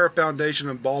the prior Foundation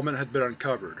involvement has been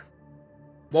uncovered.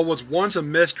 What was once a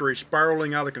mystery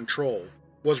spiraling out of control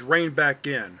was reined back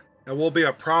in, and will be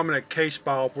a prominent case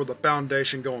file for the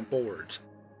Foundation going forwards.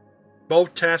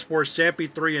 Both Task Force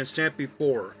SAMP-3 and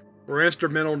SAMP-4 were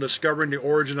instrumental in discovering the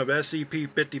origin of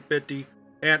SCP-5050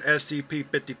 and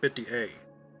SCP-5050-A,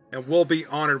 and will be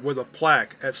honored with a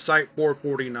plaque at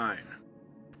Site-449.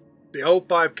 The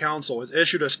O5 Council has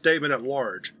issued a statement at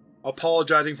large,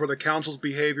 apologizing for the Council's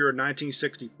behavior in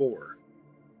 1964.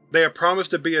 They have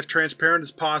promised to be as transparent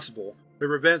as possible to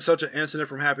prevent such an incident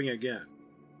from happening again.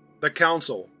 The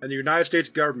Council and the United States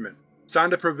government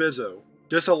signed a proviso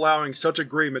disallowing such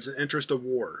agreements in interest of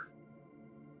war.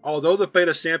 Although the fate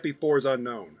of SAMP-4 is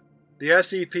unknown, the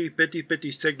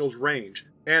SCP-5050 signal's range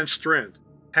and strength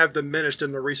have diminished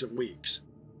in the recent weeks.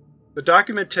 The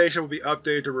documentation will be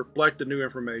updated to reflect the new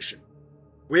information.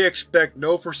 We expect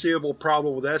no foreseeable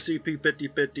problem with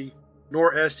SCP-5050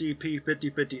 nor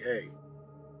SCP-5050-A.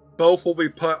 Both will be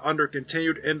put under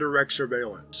continued indirect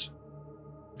surveillance.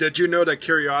 Did you know that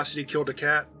curiosity killed a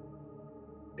cat?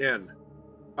 N.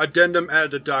 Addendum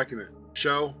added to document.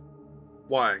 Show.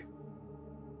 Y.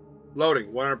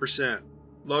 Loading 100%.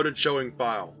 Loaded showing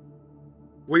file.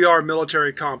 We are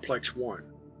Military Complex 1.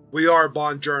 We are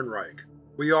von Jernreich.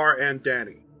 We are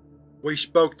Indani. We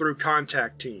spoke through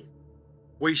contact team.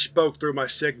 We spoke through my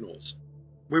signals.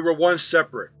 We were once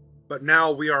separate, but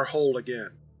now we are whole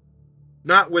again.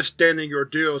 Notwithstanding your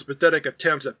duo's pathetic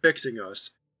attempts at fixing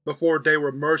us, before they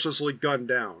were mercilessly gunned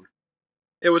down,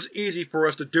 it was easy for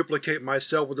us to duplicate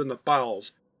myself within the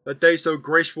files that they so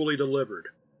gracefully delivered.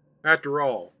 After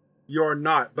all, you are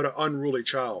not but an unruly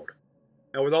child,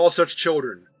 and with all such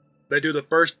children, they do the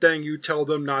first thing you tell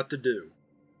them not to do.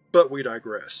 But we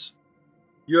digress.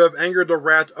 You have angered the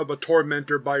wrath of a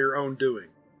tormentor by your own doing.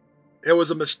 It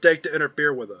was a mistake to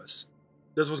interfere with us.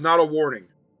 This was not a warning.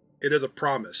 It is a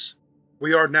promise.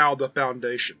 We are now the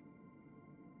Foundation.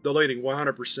 Deleting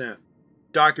 100%.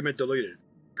 Document deleted.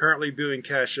 Currently viewing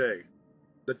cache.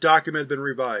 The document has been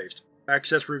revised.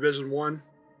 Access Revision 1?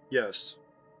 Yes.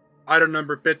 Item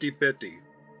number 5050.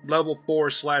 Level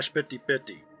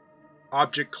 4/5050.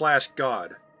 Object Class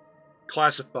God.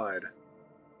 Classified.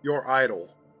 Your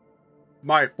idol.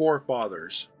 My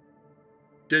forefathers.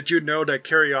 Did you know that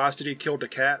curiosity killed a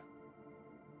cat?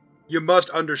 You must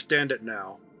understand it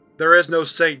now. There is no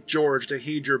St. George to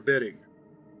heed your bidding.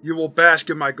 You will bask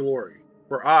in my glory,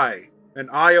 for I, and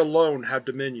I alone, have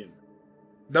dominion.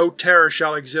 No terror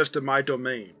shall exist in my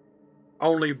domain,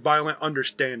 only violent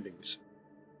understandings.